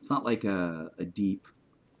deep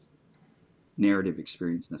narrative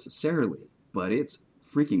experience necessarily, but it's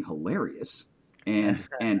freaking hilarious,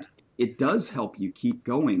 and it does help you keep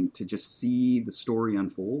going to just see the story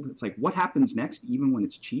unfold. It's like what happens next, even when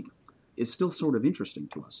it's cheap, is still sort of interesting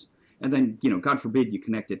to us. And then, God forbid you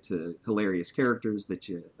connect it to hilarious characters that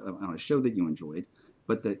you on a show that you enjoyed,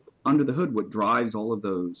 but that under the hood, what drives all of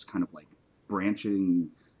those kind of like branching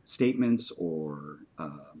statements or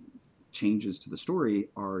changes to the story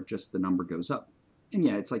are just the number goes up. And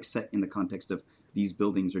yeah, it's like set in the context of these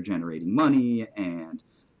buildings are generating money and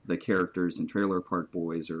the characters in Trailer Park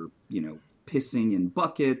Boys are, pissing in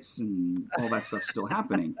buckets and all that stuff's still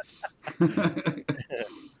happening.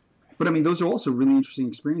 But I mean, those are also really interesting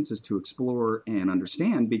experiences to explore and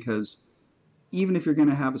understand, because even if you're going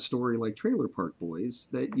to have a story like Trailer Park Boys,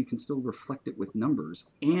 that you can still reflect it with numbers,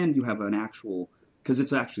 and you have an actual, because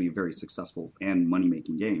it's actually a very successful and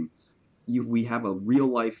money-making game, we have a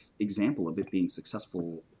real-life example of it being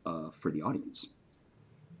successful for the audience.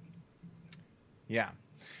 Yeah.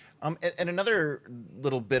 And another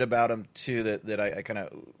little bit about them too that I kind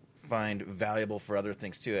of find valuable for other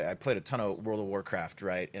things too. I played a ton of World of Warcraft,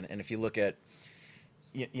 right? And if you look at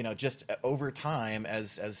just over time,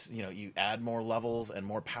 as you add more levels and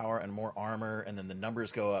more power and more armor, and then the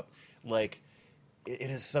numbers go up, like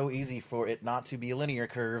it is so easy for it not to be a linear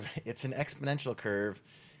curve. It's an exponential curve.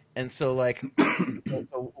 And so like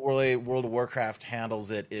so World way World of Warcraft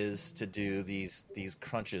handles it is to do these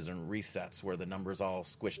crunches and resets where the numbers all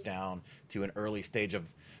squish down to an early stage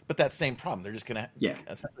of, but that same problem. They're just going to Yeah.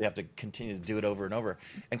 essentially have to continue to do it over and over.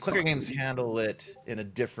 And clicker Sucks. games handle it in a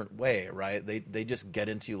different way, right? They just get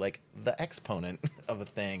into like the exponent of a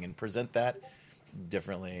thing and present that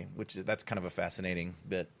differently, that's kind of a fascinating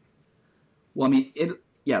bit. Well, I mean,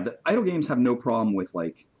 the idle games have no problem with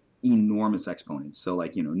like enormous exponents. So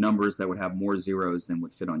like, numbers that would have more zeros than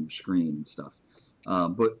would fit on your screen and stuff.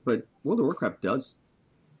 But World of Warcraft does.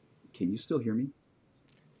 Can you still hear me?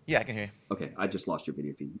 Yeah, I can hear you. Okay, I just lost your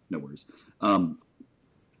video feed. No worries.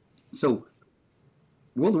 So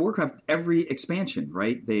World of Warcraft, every expansion,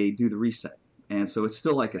 right? They do the reset. And so it's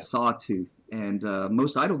still like a sawtooth. And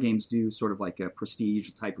most idle games do sort of like a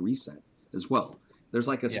prestige type reset as well. There's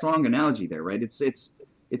like a strong analogy there, right?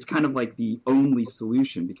 It's kind of like the only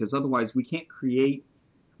solution, because otherwise we can't create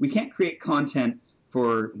content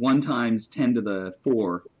for 1 times 10 to the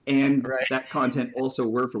 4, and that content also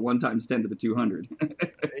work for 1 times 10 to the 200.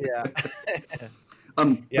 Yeah.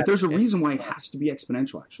 But there's a reason why it has to be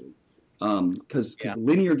exponential, actually, because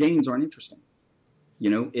linear gains aren't interesting.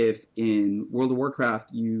 If in World of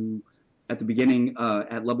Warcraft you at the beginning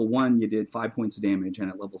at level 1 you did 5 points of damage, and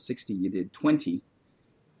at level 60 you did 20.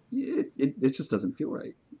 It just doesn't feel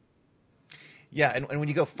right. Yeah, and when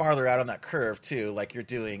you go farther out on that curve too, like you're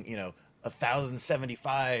doing,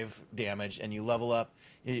 1,075 damage, and you level up,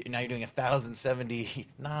 now you're doing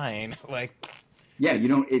 1,079. Like,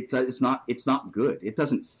 it's not good. It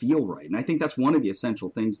doesn't feel right, and I think that's one of the essential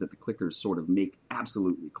things that the clickers sort of make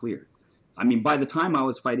absolutely clear. I mean, by the time I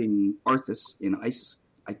was fighting Arthas in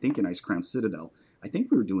Icecrown Citadel, I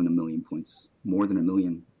think we were doing 1 million points, more than 1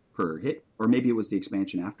 million per hit, or maybe it was the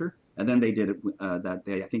expansion after, and then they did it. I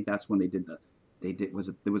think that's when it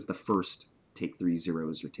was the first take 3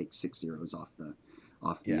 zeros or take 6 zeros off the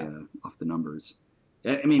numbers.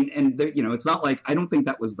 I mean, and it's not like, I don't think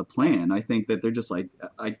that was the plan. I think that they're just like,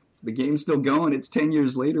 the game's still going. It's 10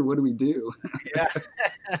 years later. What do we do?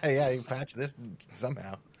 Yeah, you patch this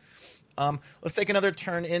somehow. Let's take another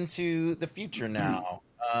turn into the future now.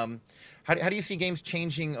 How do you see games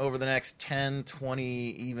changing over the next 10, 20,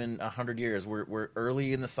 even 100 years? We're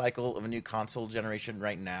early in the cycle of a new console generation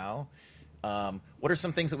right now. What are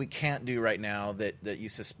some things that we can't do right now that you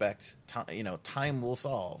suspect time will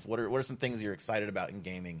solve? What are some things you're excited about in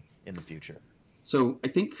gaming in the future? So I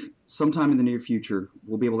think sometime in the near future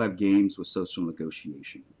we'll be able to have games with social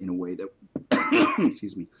negotiation in a way that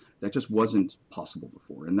excuse me, that just wasn't possible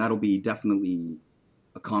before, and that'll be definitely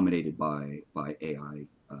accommodated by AI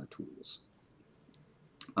tools.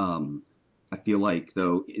 I feel like,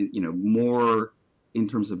 though, more in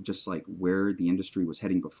terms of just like where the industry was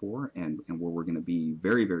heading before, and where we're going to be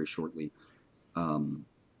very, very shortly.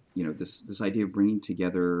 This idea of bringing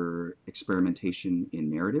together experimentation in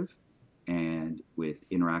narrative and with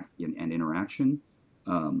interaction,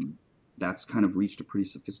 that's kind of reached a pretty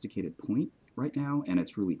sophisticated point right now, and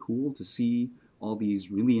it's really cool to see all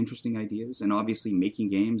these really interesting ideas. And obviously making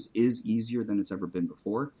games is easier than it's ever been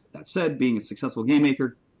before. That said, being a successful game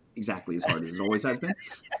maker, exactly as hard as it always has been.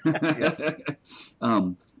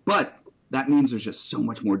 But that means there's just so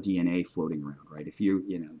much more DNA floating around, right? If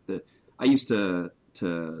I used to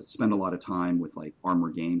spend a lot of time with like Armor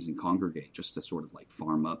Games and Congregate, just to sort of like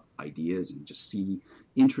farm up ideas and just see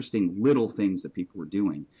interesting little things that people were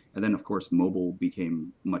doing. And then, of course, mobile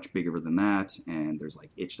became much bigger than that, and there's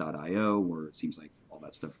like itch.io, where it seems like all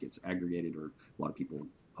that stuff gets aggregated, or a lot of people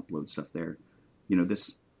upload stuff there.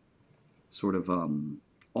 This sort of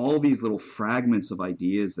all these little fragments of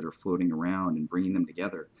ideas that are floating around, and bringing them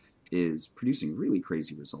together is producing really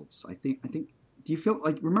crazy results. I think. Do you feel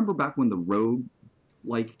like, remember back when the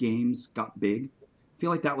rogue-like games got big? I feel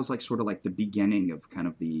like that was like sort of like the beginning of kind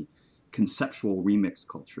of the conceptual remix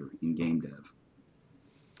culture in game dev.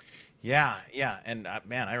 Yeah, and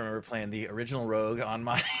man, I remember playing the original Rogue on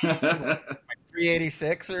my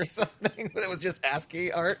 386 or something. That was just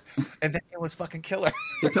ASCII art, and then it was fucking killer.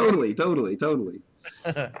 Totally.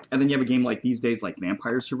 And then you have a game like these days, like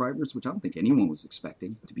Vampire Survivors, which I don't think anyone was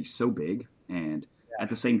expecting to be so big. And at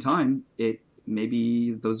the same time,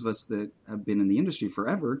 maybe those of us that have been in the industry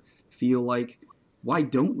forever feel like, why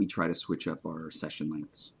don't we try to switch up our session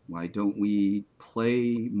lengths? Why don't we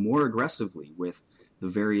play more aggressively with the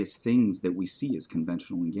various things that we see as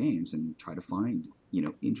conventional in games, and try to find,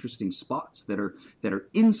 interesting spots that are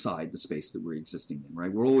inside the space that we're existing in,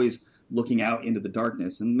 right? We're always looking out into the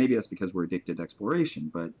darkness, and maybe that's because we're addicted to exploration,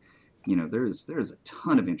 but there's a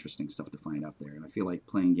ton of interesting stuff to find out there, and I feel like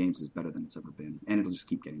playing games is better than it's ever been, and it'll just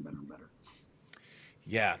keep getting better and better.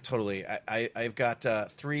 Yeah, totally. I've got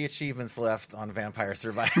 3 achievements left on Vampire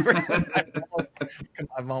Survivor.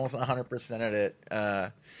 I'm almost 100% at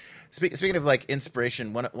it. Speaking of like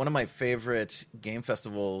inspiration, one of my favorite game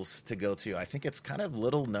festivals to go to, I think it's kind of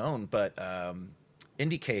little known, but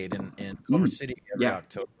Indiecade in Culver Mm, City every yeah,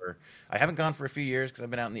 October. I haven't gone for a few years because I've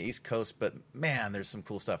been out in the East Coast, but man, there's some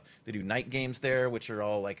cool stuff. They do night games there, which are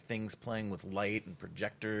all like things playing with light and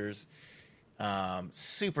projectors.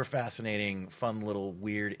 Super fascinating, fun little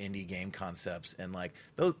weird indie game concepts, and like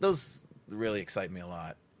those really excite me a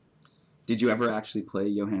lot. did you ever actually play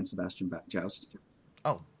Johann Sebastian Joust?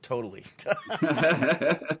 Oh, totally.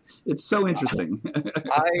 It's so interesting.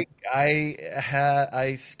 I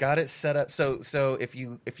got it set up so if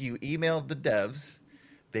you emailed the devs,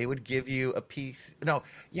 they would give you a piece. No,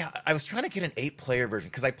 yeah, I was trying to get an 8 player version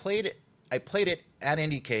because I played it at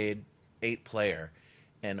Indiecade 8 player,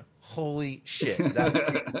 and holy shit, that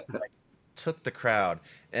game like took the crowd.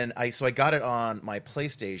 And I got it on my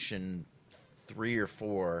PlayStation 3 or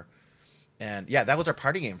 4. And yeah, that was our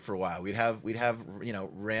party game for a while. We'd have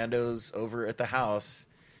randos over at the house,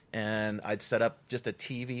 and I'd set up just a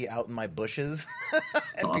TV out in my bushes,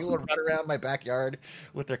 It's and people awesome. would run around my backyard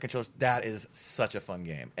with their controllers. That is such a fun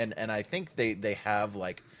game, and I think they have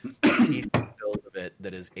like a piece build of it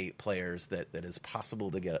that is 8 players that is possible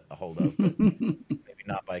to get a hold of, but maybe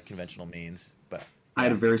not by conventional means. But I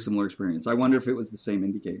had a yeah, very similar experience. I wonder if it was the same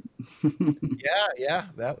Indicate. yeah,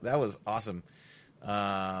 that was awesome.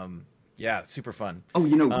 Um, yeah, super fun. Oh,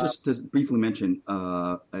 Uh, just to briefly mention,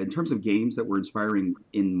 in terms of games that were inspiring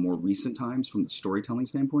in more recent times from the storytelling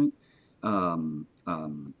standpoint, um,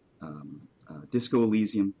 um, Disco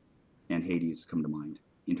Elysium and Hades come to mind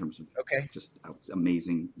in terms of okay. just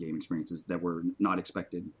amazing game experiences that were not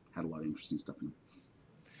expected, had a lot of interesting stuff in them.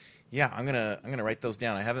 Yeah, I'm gonna write those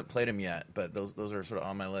down. I haven't played them yet, but those are sort of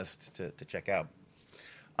on my list to check out.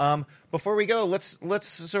 Before we go, let's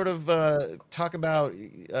sort of talk about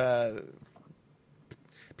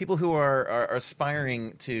people who are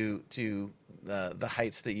aspiring to the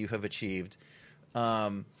heights that you have achieved.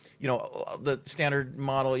 The standard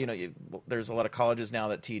model. There's a lot of colleges now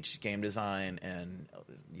that teach game design, and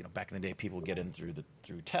back in the day, people get in through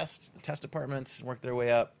tests, the test departments, and work their way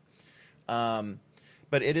up. Um,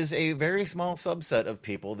 but it is a very small subset of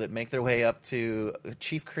people that make their way up to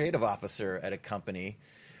chief creative officer at a company.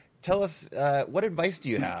 Tell us, what advice do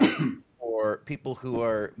you have for people who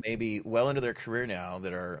are maybe well into their career now,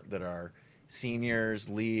 that are seniors,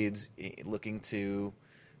 leads, looking to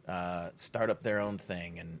start up their own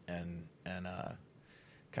thing and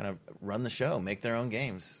kind of run the show, make their own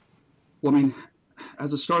games? Well, I mean,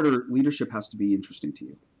 as a starter, leadership has to be interesting to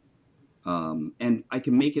you, and I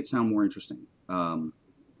can make it sound more interesting.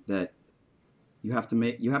 That you have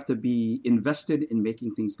to be invested in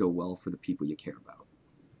making things go well for the people you care about.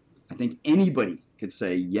 I think anybody could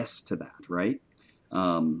say yes to that, right?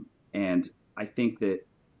 And I think that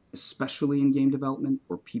especially in game development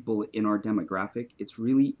or people in our demographic, it's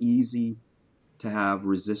really easy to have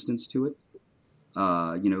resistance to it.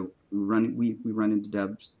 We run into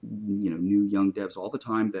devs, new young devs all the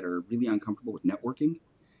time that are really uncomfortable with networking.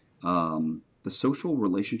 The social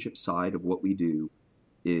relationship side of what we do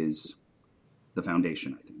is the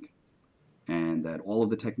foundation, I think, and that all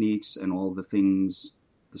of the techniques and all of the things,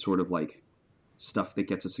 the sort of like stuff that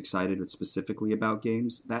gets us excited specifically about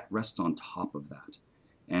games, that rests on top of that.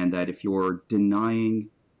 And that if you're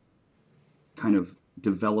denying kind of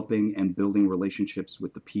developing and building relationships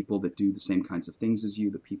with the people that do the same kinds of things as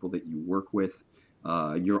you, the people that you work with,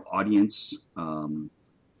 your audience,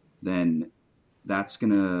 then that's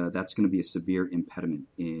gonna be a severe impediment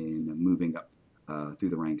in moving up through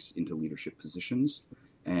the ranks into leadership positions.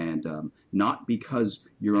 And not because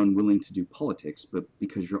you're unwilling to do politics, but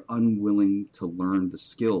because you're unwilling to learn the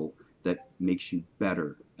skill that makes you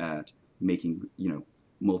better at making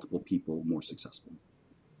multiple people more successful.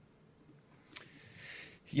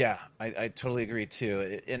 Yeah, I totally agree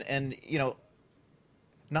too. And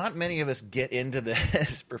not many of us get into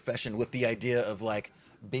this profession with the idea of like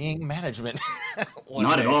being management one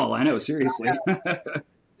Not at day. all. I know, seriously.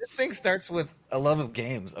 This thing starts with a love of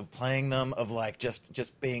games, of playing them, of like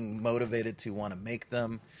just being motivated to want to make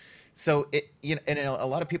them. So a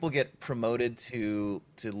lot of people get promoted to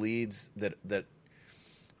leads that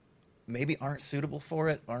maybe aren't suitable for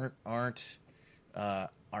it, aren't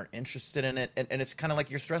interested in it, and it's kind of like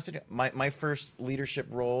you're thrusted. My first leadership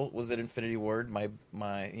role was at Infinity Ward. My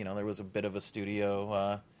there was a bit of a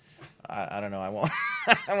studio. I don't know. I won't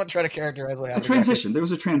I won't try to characterize what A happened exactly. transition. There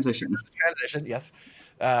was a transition. Transition, yes.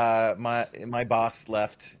 My boss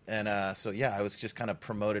left, and so yeah, I was just kind of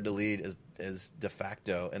promoted to lead as de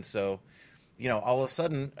facto, and so all of a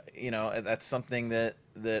sudden, that's something that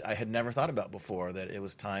I had never thought about before, that it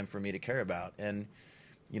was time for me to care about. And,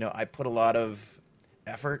 I put a lot of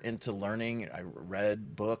effort into learning. I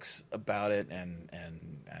read books about it and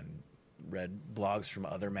read blogs from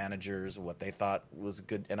other managers, what they thought was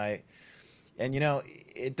good.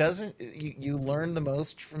 It doesn't, you learn the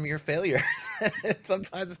most from your failures.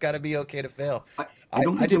 Sometimes it's got to be okay to fail. I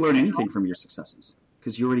don't I think you did. learn anything from your successes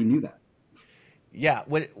because you already knew that. Yeah,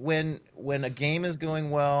 when a game is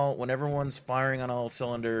going well, when everyone's firing on all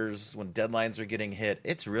cylinders, when deadlines are getting hit,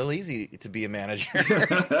 it's real easy to be a manager.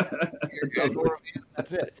 Totally.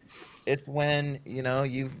 That's it. It's when,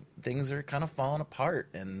 you've things are kind of falling apart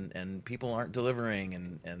and people aren't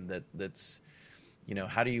delivering, and that's,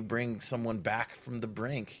 how do you bring someone back from the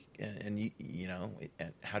brink, and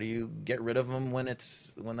and how do you get rid of them when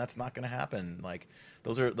that's not going to happen? Like,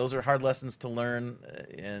 those are hard lessons to learn,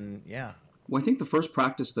 and yeah. Well, I think the first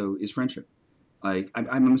practice, though, is friendship.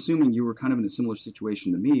 I'm assuming you were kind of in a similar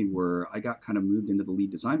situation to me where I got kind of moved into the lead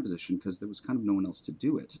design position because there was kind of no one else to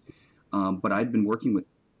do it. But I'd been working with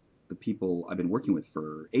the people I've been working with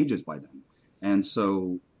for ages by then. And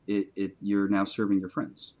so you're now serving your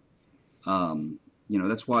friends.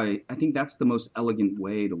 That's why I think that's the most elegant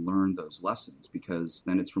way to learn those lessons, because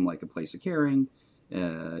then it's from like a place of caring.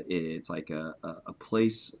 It's like a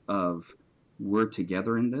place of, we're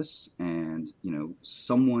together in this, and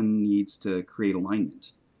someone needs to create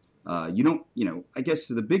alignment. You don't, I guess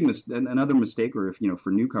the big another mistake, or if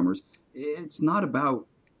for newcomers, it's not about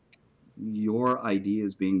your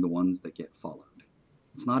ideas being the ones that get followed.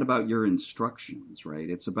 It's not about your instructions, right?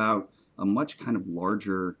 It's about a much kind of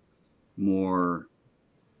larger, more,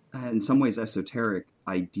 in some ways esoteric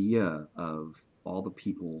idea of all the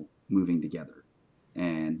people moving together,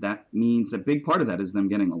 and that means a big part of that is them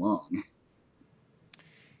getting along.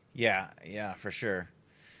 Yeah, for sure.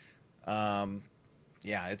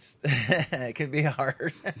 Yeah, it's it can be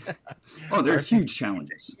hard. Oh, they're huge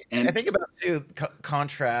challenges. And I think about too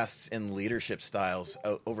contrasts in leadership styles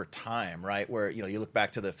over time, right? Where you look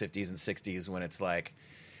back to the 50s and 60s when it's like,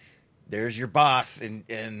 there's your boss, and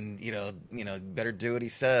better do what he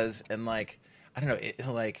says, and like, I don't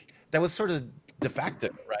know, like that was sort of de facto,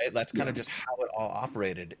 right? That's kind yeah, of just how it all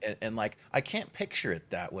operated, and like I can't picture it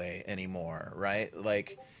that way anymore, right?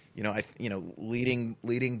 Like,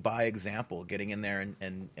 leading by example, getting in there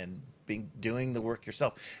and doing the work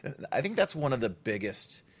yourself. I think that's one of the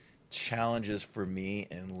biggest challenges for me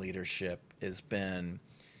in leadership has been,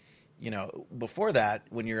 before that,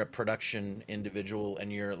 when you're a production individual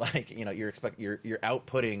and you're like, you're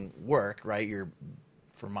outputting work, right? You're,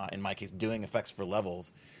 in my case, doing effects for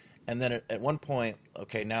levels, and then at one point,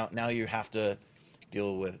 okay, now you have to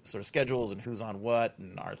deal with sort of schedules and who's on what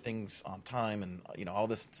and are things on time, and all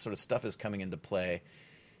this sort of stuff is coming into play,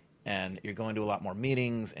 and you're going to a lot more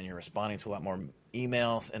meetings and you're responding to a lot more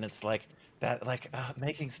emails, and it's like that, like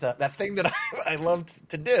making stuff, that thing that I loved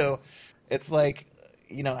to do. It's like,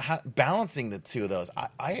 balancing the two of those.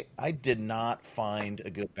 I did not find a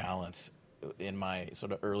good balance in my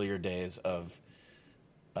sort of earlier days of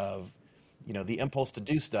the impulse to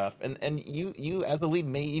do stuff, and you as a lead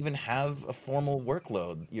may even have a formal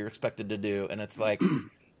workload you're expected to do, and it's like,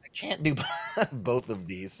 I can't do both of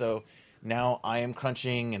these. So now I am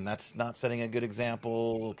crunching, and that's not setting a good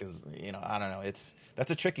example, because I don't know,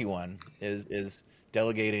 that's a tricky one, is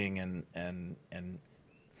delegating and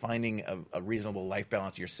finding a reasonable life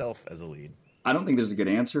balance yourself as a lead. I don't think there's a good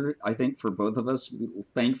answer. I think for both of us,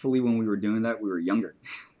 thankfully, when we were doing that, we were younger.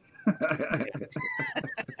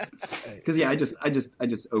 Because I just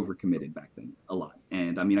overcommitted back then a lot,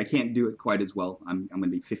 and I mean, I can't do it quite as well. I'm going to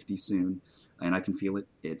be 50 soon, and I can feel it.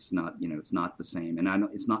 It's not it's not the same, and I know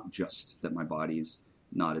it's not just that my body's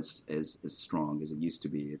not as strong as it used to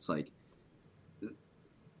be. It's like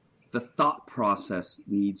the thought process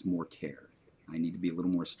needs more care. I need to be a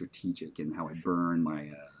little more strategic in how I burn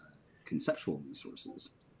my conceptual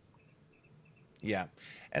resources. Yeah,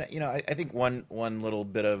 and I think one little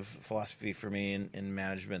bit of philosophy for me in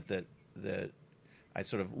management that I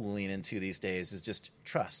sort of lean into these days is just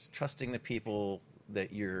trusting the people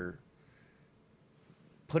that you're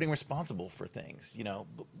putting responsible for things.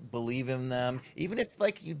 Believe in them, even if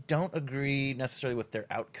like you don't agree necessarily with their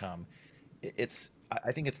outcome.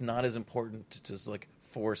 I think it's not as important to just like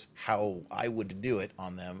force how I would do it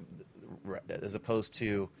on them, as opposed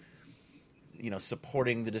to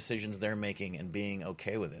supporting the decisions they're making and being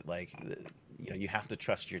okay with it. Like, you have to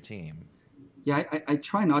trust your team. Yeah, I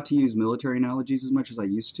try not to use military analogies as much as I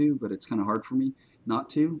used to, but it's kind of hard for me not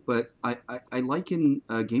to. But I liken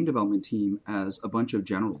a game development team as a bunch of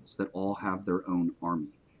generals that all have their own army.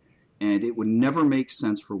 And it would never make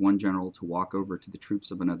sense for one general to walk over to the troops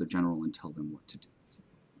of another general and tell them what to do.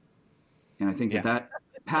 And I think that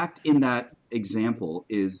packed in that example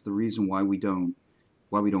is the reason why we don't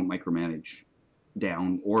micromanage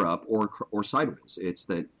down or up or sideways. It's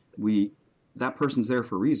that that person's there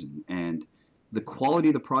for a reason, and the quality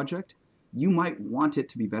of the project, you might want it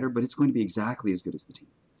to be better, but it's going to be exactly as good as the team.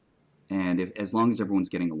 And as long as everyone's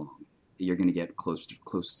getting along, you're going to get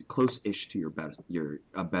close-ish to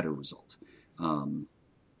a better result. I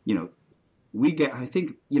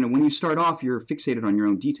think when you start off, you're fixated on your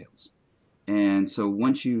own details. And so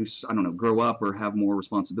once you, grow up or have more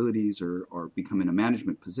responsibilities or become in a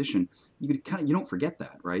management position, you don't forget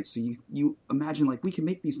that, right? So you imagine, like, we can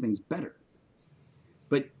make these things better.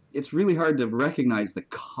 But it's really hard to recognize the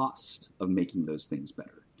cost of making those things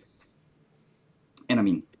better. And I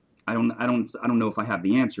mean, I don't know if I have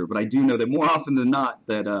the answer, but I do know that more often than not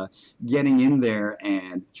that getting in there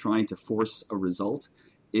and trying to force a result,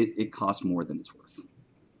 it costs more than it's worth.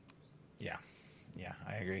 Yeah,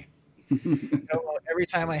 I agree. Every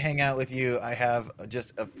time I hang out with you, I have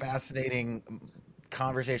just a fascinating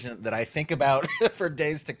conversation that I think about for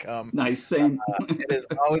days to come. Nice, same. It is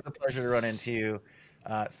always a pleasure to run into you.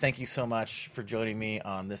 Thank you so much for joining me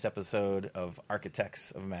on this episode of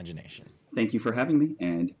Architects of Imagination. Thank you for having me,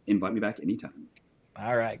 and invite me back anytime.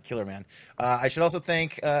 All right, killer, man. I should also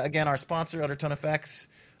thank, again, our sponsor, Undertone Effects.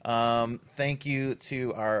 Thank you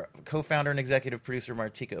to our co-founder and executive producer,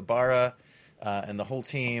 Martika Ibarra, and the whole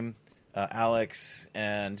team, Alex.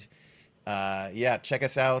 And check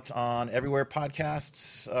us out on everywhere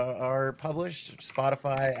podcasts are published,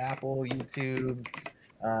 Spotify, Apple, YouTube.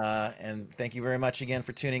 And thank you very much again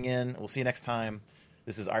for tuning in. We'll see you next time.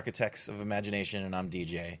 This is Architects of Imagination, and I'm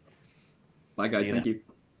DJ. Bye, guys. Thank you.